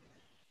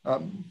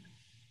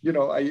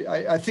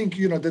 I think,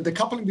 the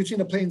coupling between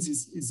the planes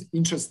is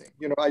interesting.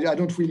 I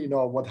don't really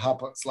know what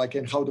happens, like,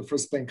 and how the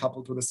first plane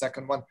coupled to the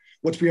second one.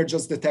 What we are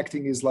just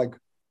detecting is like,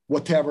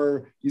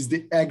 whatever is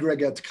the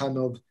aggregate kind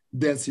of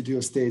density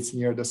of states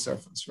near the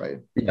surface, right?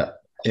 Yeah.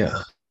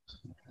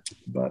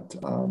 But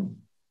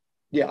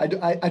yeah,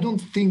 I don't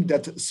think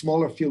that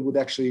smaller field would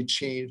actually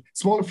change.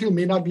 Smaller field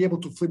may not be able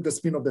to flip the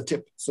spin of the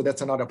tip. So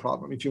that's another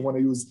problem. If you want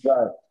to use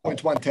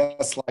 0.1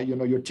 Tesla,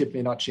 your tip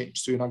may not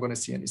change. So you're not going to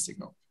see any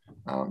signal.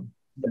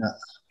 Yeah.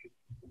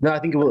 No, I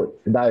think it will.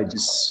 I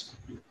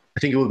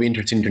think it will be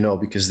interesting to know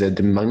because the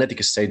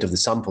magnetic state of the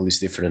sample is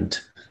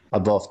different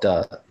above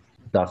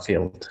that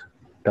field,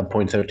 that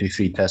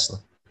 0.33 Tesla.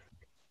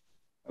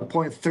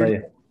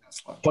 0.33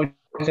 Tesla.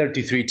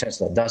 0.33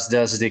 Tesla. That's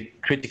the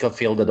critical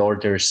field that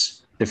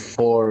orders the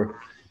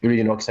 4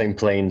 iridium oxide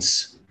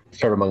planes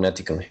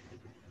ferromagnetically.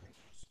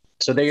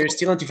 So they are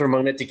still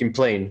antiferromagnetic in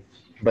plane,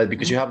 but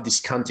because you have this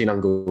canting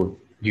angle,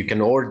 you can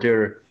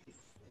order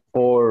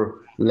 4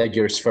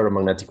 layers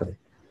ferromagnetically.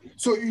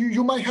 So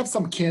you might have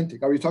some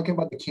canting. Are you talking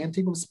about the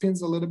canting of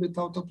spins a little bit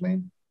out of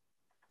plane?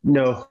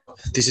 No,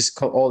 this is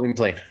all in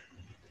plane.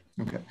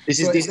 Okay. This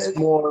is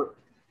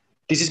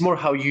more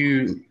how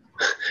you.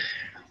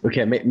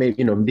 Okay,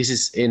 maybe this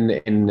is in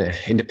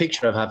the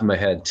picture I have in my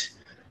head.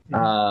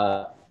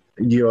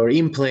 Your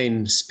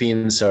in-plane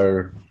spins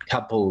are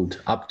coupled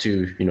up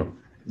to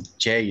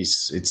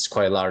J's. It's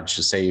quite large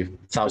to say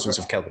thousands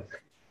of Kelvin,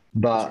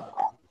 but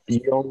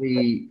you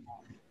only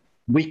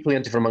weakly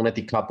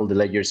antiferromagnetic couple the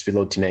layers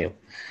below Tinel.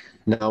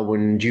 Now,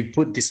 when you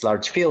put this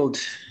large field,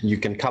 you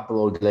can couple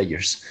all the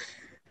layers.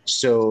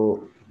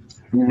 So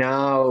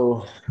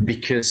now,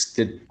 because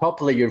the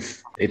top layer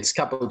it's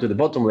coupled to the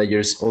bottom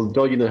layers,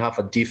 although you don't have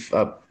a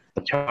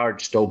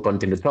charged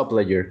dopant in the top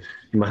layer,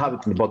 you might have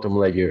it in the bottom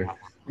layer,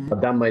 but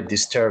that might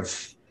disturb.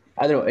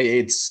 I don't know.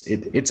 It's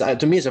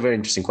to me, it's a very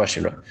interesting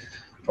question, right?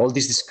 all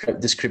these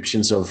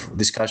discussions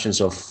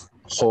of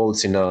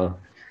holes in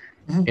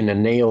a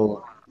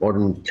nail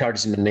or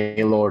charges in a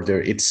nail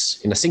order,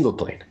 it's in a single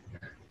plane.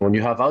 When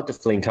you have out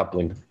of plane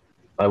coupling,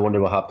 I wonder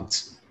what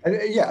happens.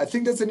 Yeah, I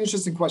think that's an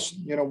interesting question.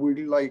 You know,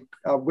 we like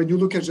when you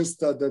look at just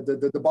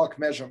the bulk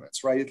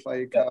measurements, right?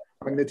 Like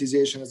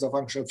magnetization as a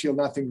function of field,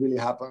 nothing really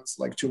happens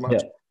like too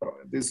much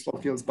these slow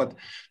fields. But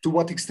to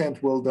what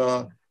extent will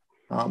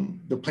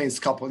the planes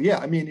couple? Yeah,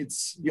 I mean,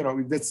 it's, you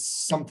know, that's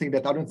something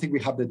that I don't think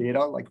we have the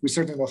data. Like we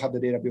certainly don't have the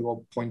data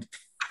below 0.5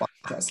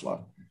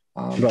 Tesla.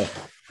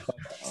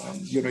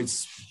 You know,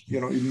 it's, you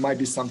know, it might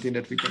be something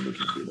that we can look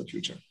into in the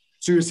future.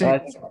 So you're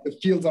saying the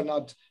fields are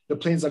not, the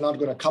planes are not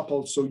going to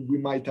couple, so we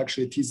might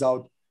actually tease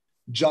out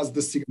just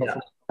the signal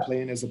from the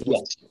plane as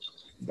opposed to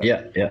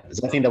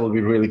I think that would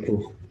be really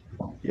cool.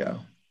 Yeah,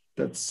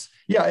 that's,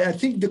 I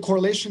think the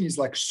correlation is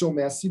like so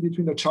messy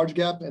between the charge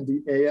gap and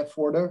the AF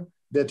order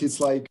that it's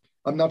like,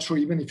 I'm not sure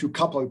even if you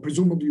couple,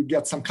 presumably you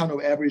get some kind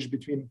of average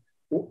between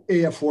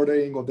AF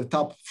ordering of the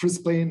top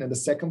first plane and the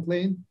second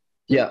plane.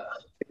 Yeah.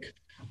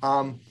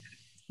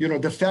 You know,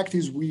 the fact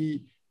is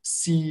we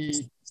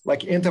see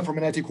like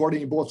antiferromagnetic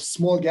ordering in both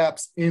small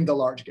gaps and the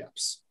large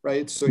gaps,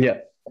 right? So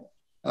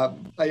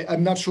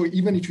I'm not sure,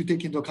 even if you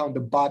take into account the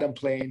bottom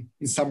plane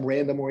in some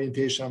random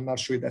orientation, I'm not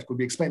sure that could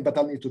be explained, but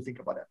I'll need to think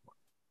about that more.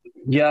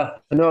 Yeah,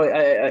 no,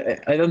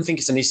 I don't think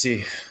it's an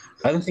easy,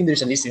 I don't think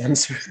there's an easy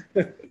answer.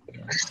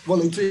 Well,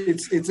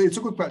 it's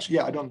a good question.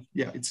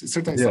 Yeah, it's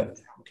certainly something.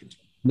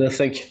 No,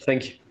 thank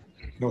you.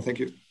 No, thank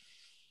you.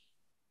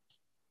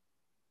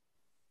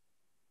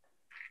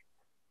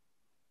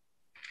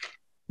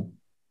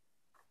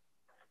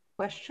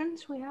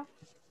 Questions we have?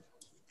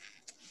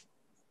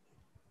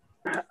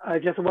 I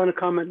just want to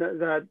comment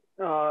that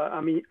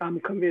I'm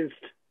convinced.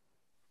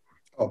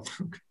 Oh,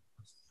 okay.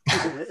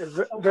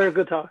 Very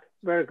good talk.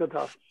 Very good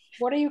talk.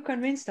 What are you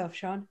convinced of,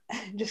 Sean?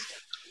 Just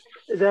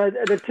that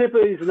the tip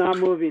is not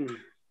moving.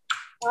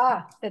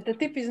 That the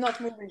tip is not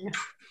moving.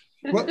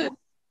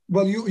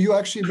 well, you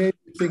actually made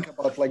me think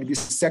about like this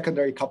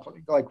secondary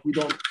coupling. Like we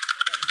don't,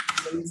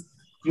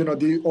 you know,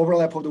 the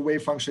overlap of the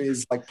wave function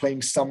is like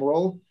playing some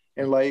role.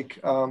 And like,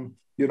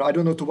 you know, I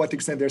don't know to what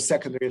extent there's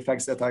secondary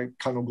effects that I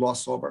kind of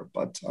gloss over,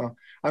 but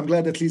I'm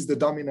glad at least the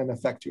dominant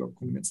effect you're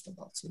convinced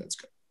about. So that's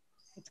good.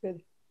 That's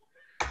good.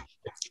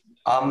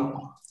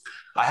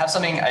 I have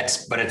something, I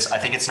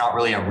think it's not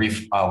really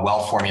a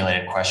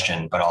well-formulated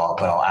question, but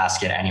I'll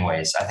ask it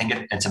anyways. I think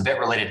it's a bit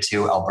related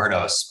to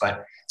Alberto's,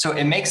 but so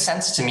it makes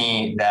sense to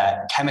me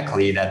that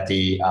chemically that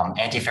the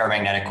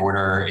antiferromagnetic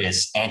order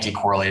is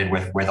anti-correlated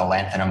with where the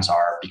lanthanides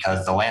are,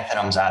 because the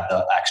lanthanides add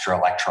the extra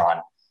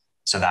electron.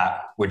 So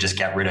that would just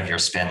get rid of your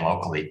spin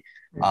locally.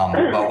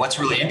 But what's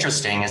really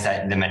interesting is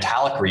that the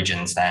metallic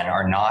regions then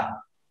are not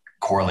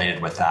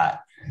correlated with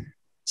that.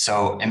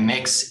 So it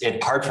makes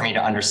it hard for me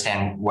to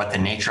understand what the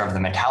nature of the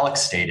metallic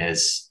state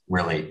is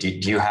really. Do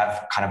you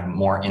have kind of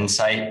more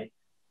insight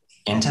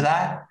into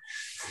that?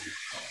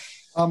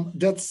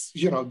 That's,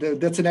 you know,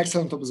 that's an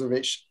excellent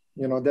observation.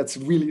 You know, that's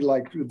really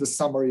like the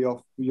summary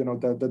of, you know,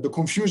 the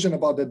confusion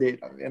about the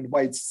data and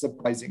why it's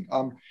surprising.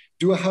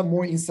 Do I have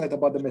more insight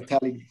about the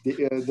metallic,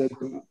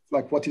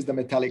 like what is the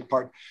metallic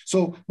part?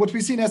 So what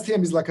we see in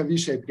STM is like a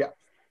V-shaped gap,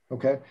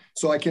 okay?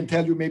 So I can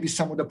tell you maybe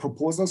some of the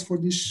proposals for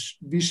this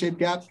V-shaped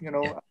gap, you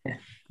know,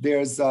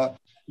 there's,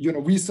 you know,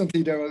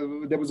 recently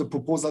there was a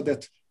proposal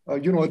that,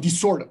 you know, a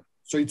disorder.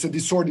 So it's a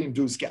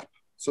disorder-induced gap.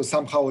 So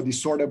somehow a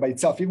disorder by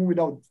itself, even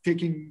without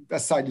taking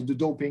aside the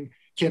doping,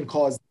 can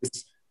cause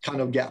this kind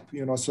of gap,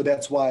 you know, so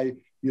that's why,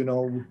 you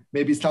know,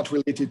 maybe it's not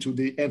related to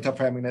the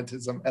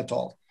antiferromagnetism at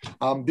all.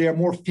 There are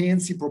more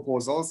fancy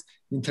proposals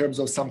in terms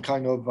of some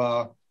kind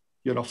of,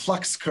 you know,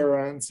 flux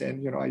currents,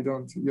 and, you know, I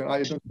don't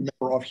remember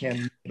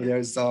offhand.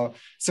 There's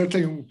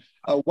certainly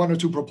one or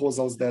two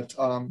proposals that,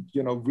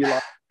 you know, rely,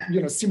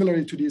 you know,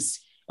 similarly to this,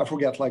 I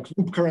forget, like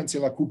loop currents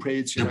and like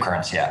cuprates. Loop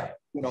currents, yeah.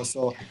 You know,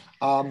 so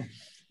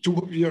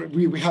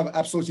we have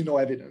absolutely no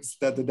evidence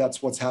that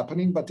that's what's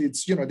happening, but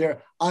it's, you know, there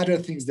are other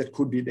things that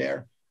could be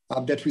there.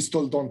 That we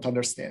still don't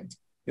understand,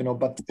 you know,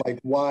 but like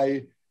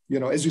why, you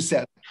know, as you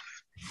said,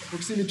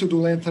 proximity to the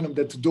lanthanum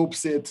that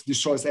dopes it,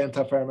 destroys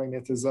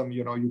antiferromagnetism,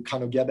 you know, you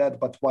kind of get that,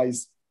 but why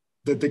is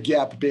the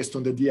gap based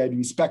on the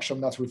DID spectrum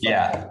not reflected?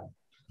 Yeah.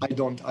 I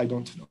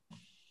don't know.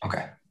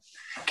 Okay.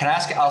 Can I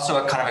ask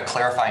also a kind of a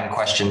clarifying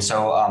question?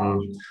 So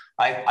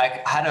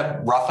I had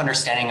a rough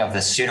understanding of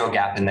the pseudo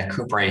gap in the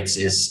cuprates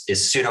is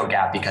pseudo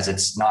gap because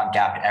it's not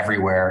gapped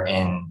everywhere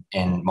in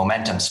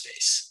momentum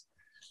space.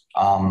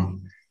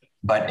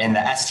 But in the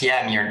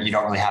STM, you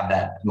don't really have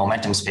that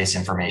momentum space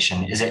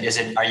information.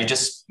 Are you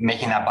just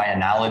making that by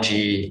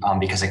analogy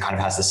because it kind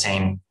of has the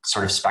same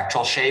sort of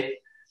spectral shape?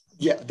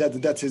 Yeah,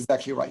 that's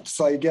exactly right.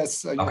 So I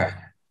guess okay.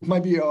 It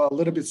might be a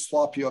little bit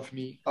sloppy of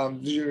me.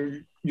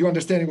 Your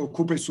understanding of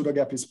cuprate pseudo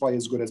gap is probably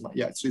as good as mine.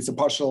 Yeah, so it's a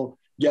partial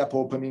gap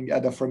opening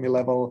at the Fermi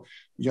level.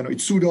 You know,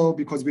 it's pseudo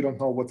because we don't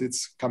know what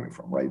it's coming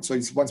from, right? So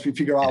it's once we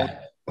figure out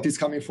what it's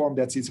coming from,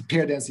 it's a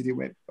pair density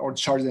wave or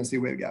charge density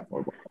wave gap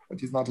or whatever.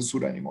 It is not a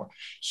pseudo anymore.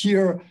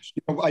 Here,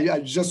 I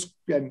just,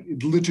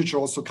 and literature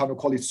also kind of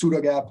call it pseudo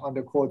gap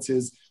under quotes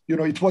is,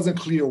 it wasn't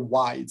clear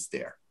why it's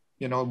there.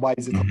 Why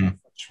is it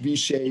such V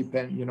shape?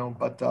 And,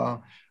 but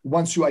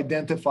once you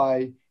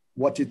identify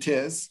what it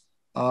is,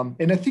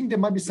 and I think there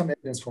might be some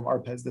evidence from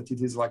ARPES that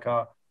it is like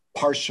a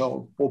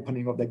partial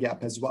opening of the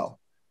gap as well.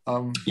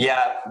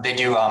 Yeah, they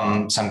do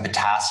some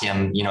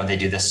potassium, they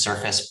do this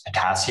surface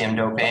potassium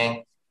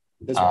doping.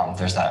 Right.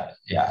 There's that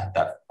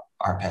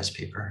ARPES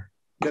paper.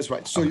 That's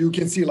right. So you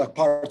can see like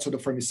parts of the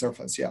Fermi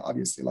surface,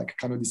 obviously like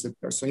kind of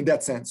disappear. So in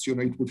that sense,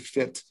 it would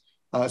fit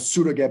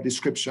pseudo gap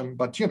description.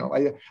 But,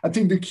 I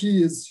think the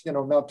key is,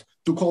 not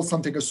to call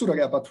something a pseudo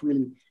gap, but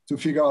really to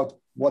figure out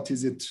what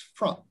is it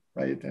from,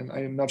 right? And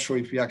I'm not sure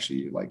if we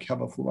actually like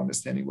have a full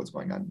understanding what's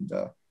going on in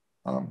the,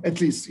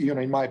 at least,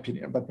 in my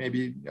opinion, but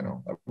maybe,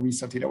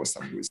 recently there was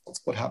some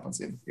results, what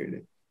happens in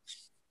iridate.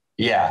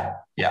 Yeah.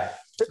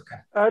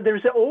 Okay.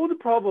 There's an old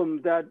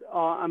problem that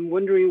I'm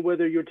wondering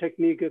whether your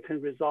technique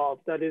can resolve.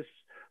 That is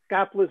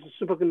gapless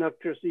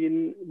superconductors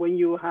when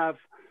you have,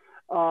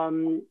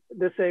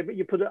 let's say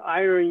you put an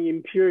iron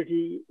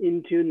impurity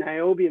into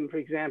niobium, for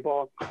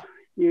example,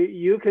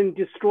 you can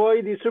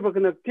destroy the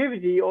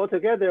superconductivity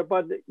altogether,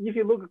 but if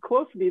you look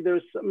closely,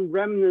 there's some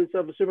remnants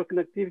of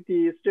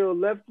superconductivity still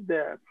left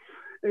there.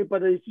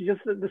 But it's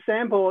just that the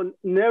sample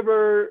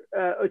never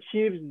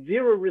achieves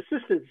zero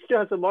resistance, still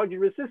has a large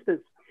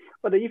resistance.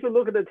 But if you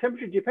look at the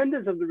temperature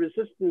dependence of the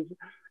resistance,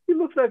 it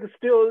looks like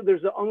still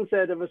there's an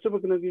onset of a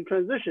superconducting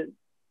transition.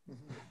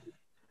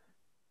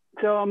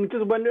 So I'm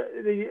just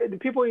wondering, the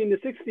people in the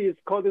 60s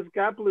call this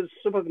gapless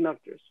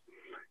superconductors.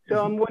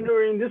 So I'm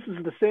wondering, this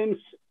is the same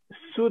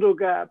pseudo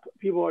gap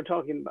people are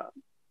talking about.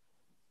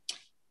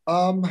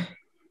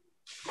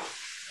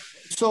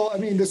 So, I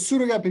mean, the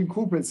pseudo gap in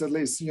cuprates, at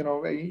least,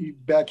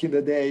 back in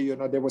the day,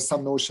 there was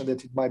some notion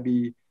that it might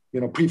be,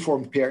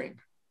 preformed pairing.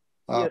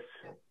 Yes.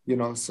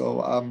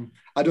 So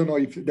I don't know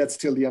if that's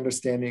still the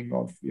understanding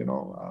of,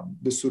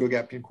 the pseudo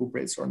gap in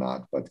cuprates or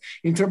not. But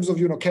in terms of,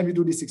 can we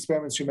do these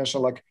experiments? You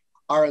mentioned like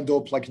iron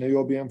dope, like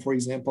niobium, for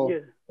example.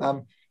 Yeah.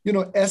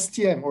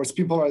 STM or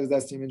spin polarized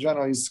STM in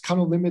general is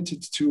kind of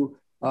limited to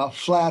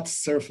flat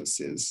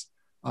surfaces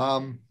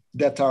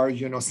that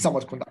are,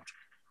 somewhat conductive.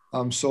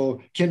 So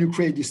can you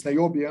create this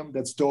niobium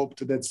that's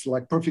doped, that's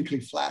like perfectly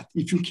flat?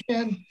 If you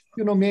can,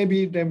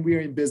 maybe then we're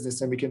in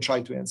business and we can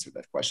try to answer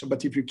that question.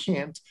 But if you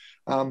can't,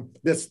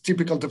 that's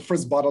typical, the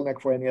first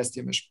bottleneck for any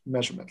STM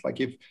measurement. Like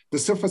if the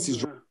surface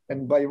is rough,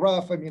 and by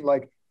rough, I mean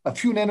like a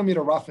few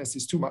nanometer roughness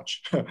is too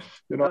much.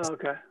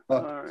 Okay.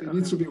 So it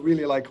needs to be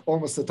really like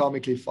almost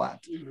atomically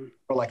flat,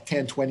 or like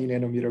 10, 20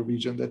 nanometer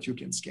region that you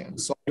can scan.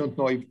 So I don't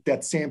know if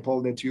that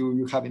sample that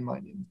you have in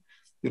mind,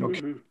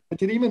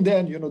 but even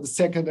then, the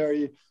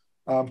secondary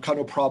kind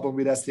of problem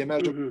with STM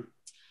measurement,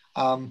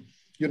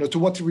 to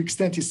what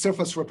extent is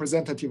surface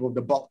representative of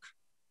the bulk,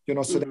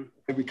 so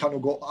that we kind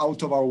of go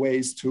out of our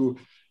ways to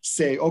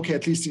say, okay,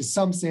 at least in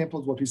some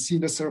samples, what we see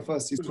in the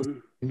surface is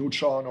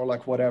neutron or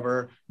like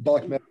whatever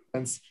bulk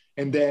measurements,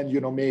 and then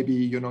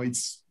maybe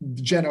it's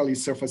generally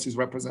surface is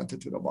represented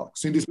to the bulk.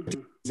 So in this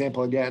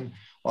example again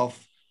of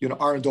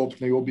iron doped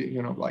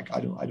niobium, like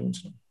I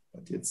don't know,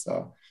 but it's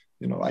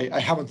I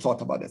haven't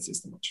thought about that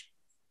system much.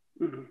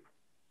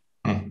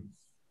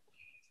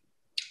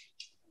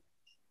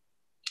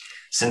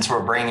 Since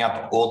we're bringing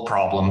up old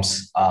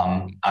problems,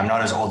 I'm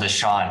not as old as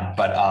Sean,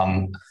 but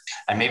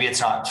and maybe it's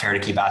not fair to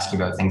keep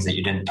asking about things that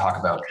you didn't talk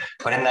about.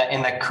 But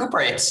in the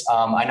cuprates,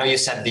 I know you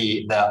said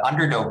the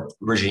underdoped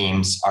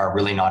regimes are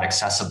really not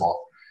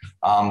accessible.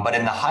 But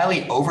in the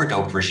highly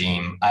overdoped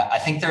regime, I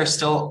think there are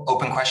still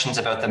open questions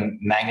about the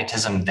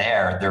magnetism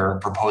there. There are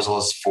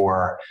proposals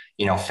for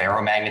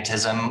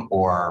ferromagnetism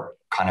or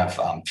kind of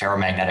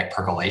ferromagnetic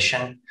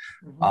percolation,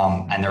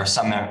 and there are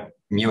some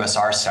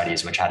USR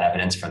studies which had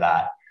evidence for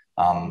that.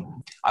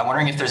 I'm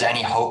wondering if there's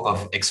any hope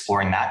of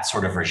exploring that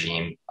sort of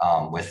regime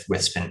with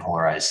spin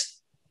polarized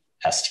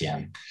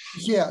STM.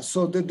 Yeah,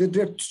 so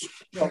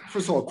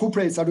first of all,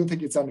 cuprates, I don't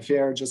think it's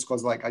unfair just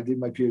because like I did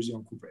my PhD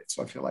on cuprates,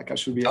 so I feel like I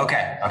should be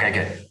okay,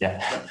 good,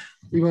 yeah.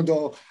 Even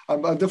though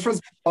the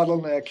first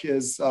bottleneck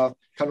is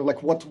kind of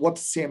like what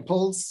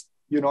samples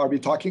are we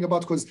talking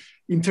about? Because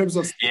in terms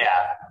of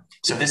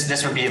so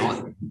this would be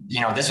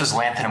this was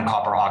lanthanum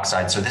copper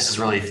oxide, so this is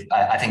really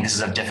I think this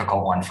is a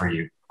difficult one for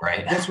you.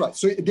 Right. That's right.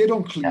 So they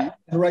don't cleave. Yeah.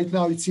 And right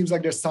now, it seems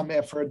like there's some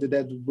effort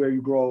that where you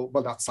grow,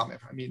 well, not some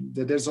effort. I mean,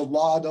 there's a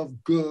lot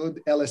of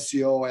good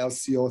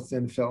LCO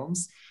thin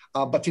films,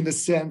 but in the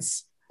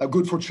sense,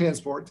 good for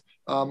transport.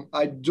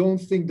 I don't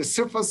think the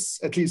surface,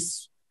 at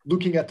least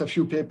looking at a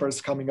few papers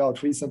coming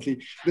out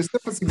recently, the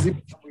surface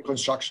exhibits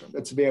reconstruction.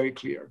 That's very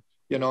clear,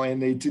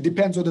 and it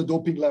depends on the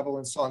doping level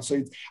and so on.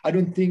 So I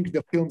don't think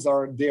the films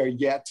are there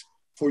yet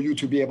for you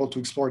to be able to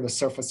explore the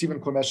surface,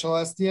 even conventional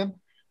STM.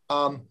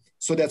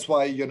 So that's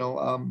why,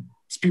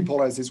 spin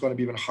polarized is going to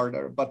be even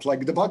harder. But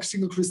like the bulk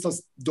single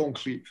crystals don't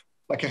cleave.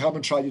 Like I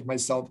haven't tried it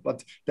myself,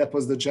 but that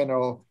was the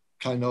general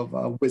kind of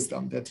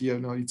wisdom that,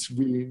 it's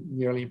really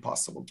nearly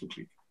impossible to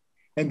cleave.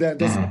 And then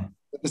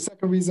the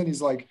second reason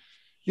is like,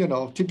 you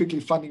know, typically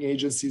funding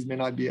agencies may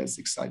not be as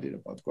excited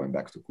about going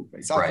back to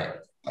cuprates. Right.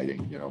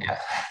 Exciting, you know. Yeah.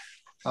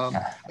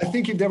 I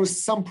think if there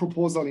was some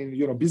proposal in,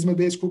 you know,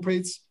 bismuth-based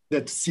cuprates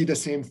that see the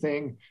same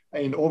thing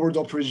in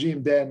overdoped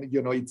regime, then,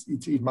 you know,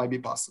 it might be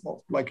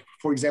possible. Like,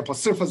 for example,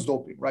 surface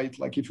doping, right?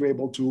 Like if you're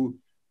able to,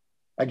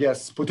 I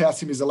guess,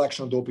 potassium is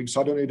electron doping. So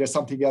I don't know if there's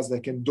something else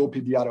that can dope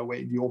it the other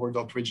way, the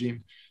overdoped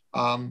regime.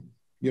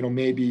 You know,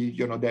 maybe,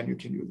 you know, then you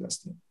can use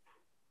STM.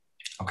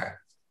 Okay.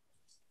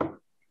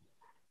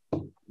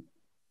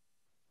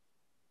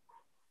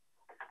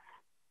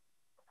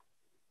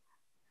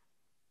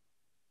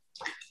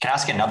 Can I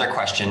ask another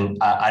question?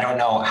 I don't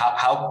know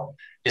how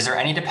is there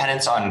any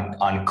dependence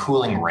on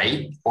cooling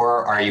rate,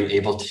 or are you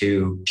able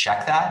to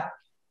check that?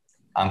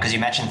 Because you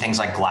mentioned things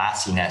like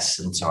glassiness,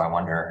 and so I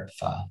wonder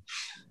if.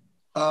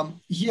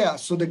 Yeah,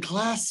 so the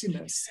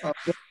glassiness,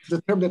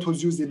 the term that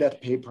was used in that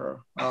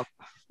paper,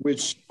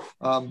 which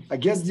I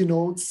guess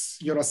denotes,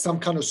 you know, some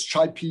kind of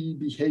stripy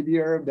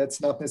behavior that's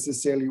not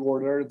necessarily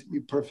ordered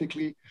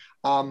perfectly.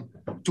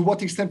 To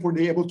what extent were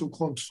they able to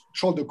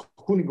control the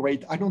cooling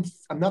rate?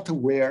 I'm not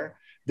aware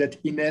that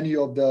in any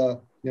of the,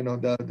 you know,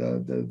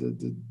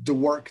 the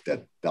work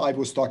that I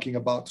was talking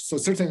about. So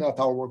certainly not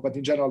our work, but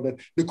in general, that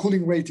the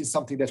cooling rate is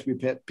something that we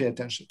pay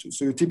attention to.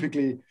 So you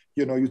typically,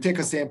 you know, you take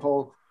a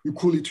sample, you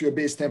cool it to your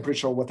base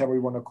temperature or whatever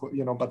you want to cool,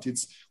 you know, but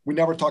we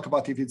never talk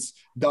about if it's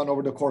done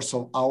over the course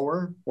of an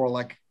hour or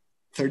like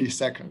 30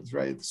 seconds,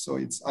 right? So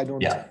I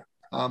don't know.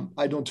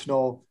 I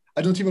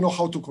don't even know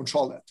how to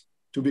control that,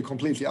 to be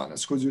completely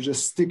honest, because you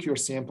just stick your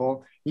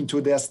sample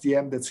into the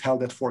STM that's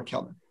held at 4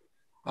 Kelvin.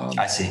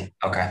 I see.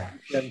 Okay.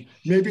 And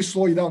maybe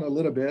slow it down a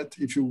little bit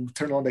if you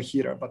turn on the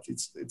heater, but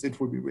it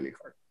would be really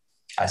hard.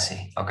 I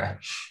see. Okay.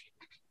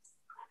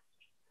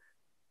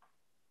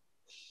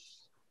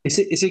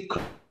 Is it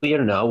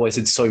clear now why is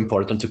it so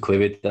important to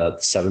cleave it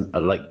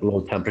at like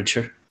low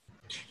temperature?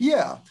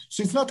 Yeah,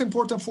 so it's not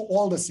important for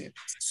all the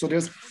samples. So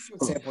there's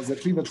samples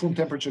that cleave at room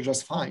temperature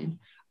just fine.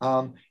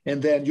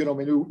 And then, you know,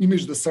 when you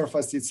image the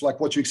surface, it's like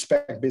what you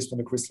expect based on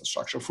the crystal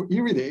structure. For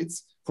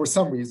iridates, for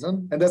some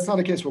reason, and that's not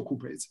the case for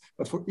cuprates,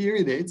 but for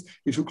iridates,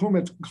 if you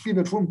cleave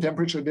at room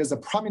temperature, there's a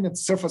prominent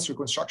surface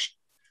reconstruction.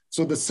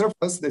 So the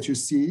surface that you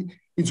see,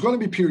 it's going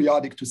to be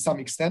periodic to some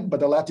extent, but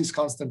the lattice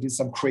constant is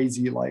some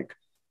crazy like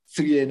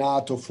 3A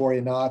naught or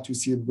 4A naught. You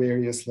see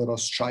various little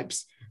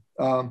stripes.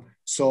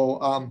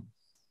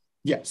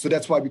 Yeah, so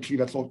that's why we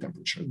cleave at low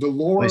temperature. The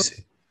lower,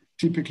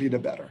 typically the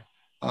better.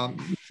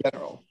 In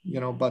general,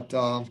 you know, but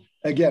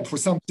again, for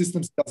some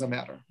systems, it doesn't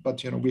matter.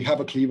 But, you know, we have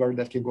a cleaver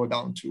that can go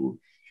down to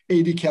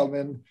 80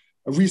 Kelvin.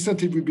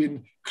 Recently, we've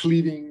been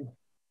cleaving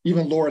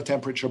even lower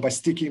temperature by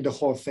sticking the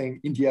whole thing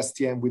in the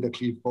STM with a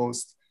cleave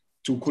post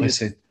to cool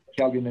it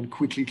Kelvin and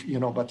quickly, you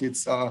know, but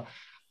it's,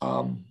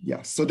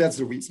 yeah, so that's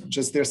the reason.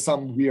 Just there's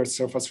some weird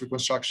surface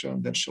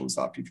reconstruction that shows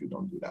up if you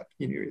don't do that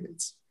in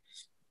iridates.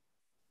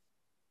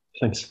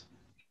 Thanks.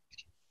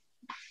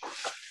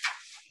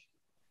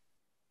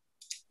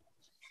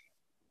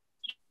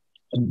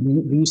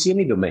 Do you see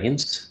any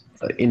domains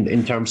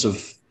in terms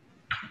of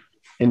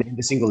in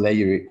the single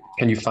layer?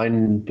 Can you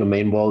find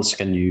domain walls?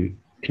 Can you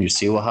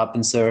see what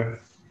happens there?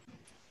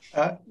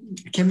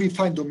 Can we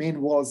find domain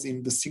walls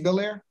in the single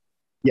layer?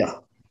 Yeah.